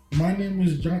 My name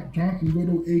is Jonathan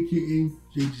Goudeau, aka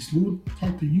JG Slewin.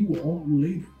 Talk to you all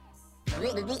later.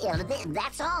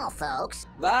 That's all, folks.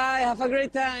 Bye, have a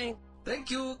great time. Thank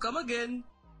you, come again.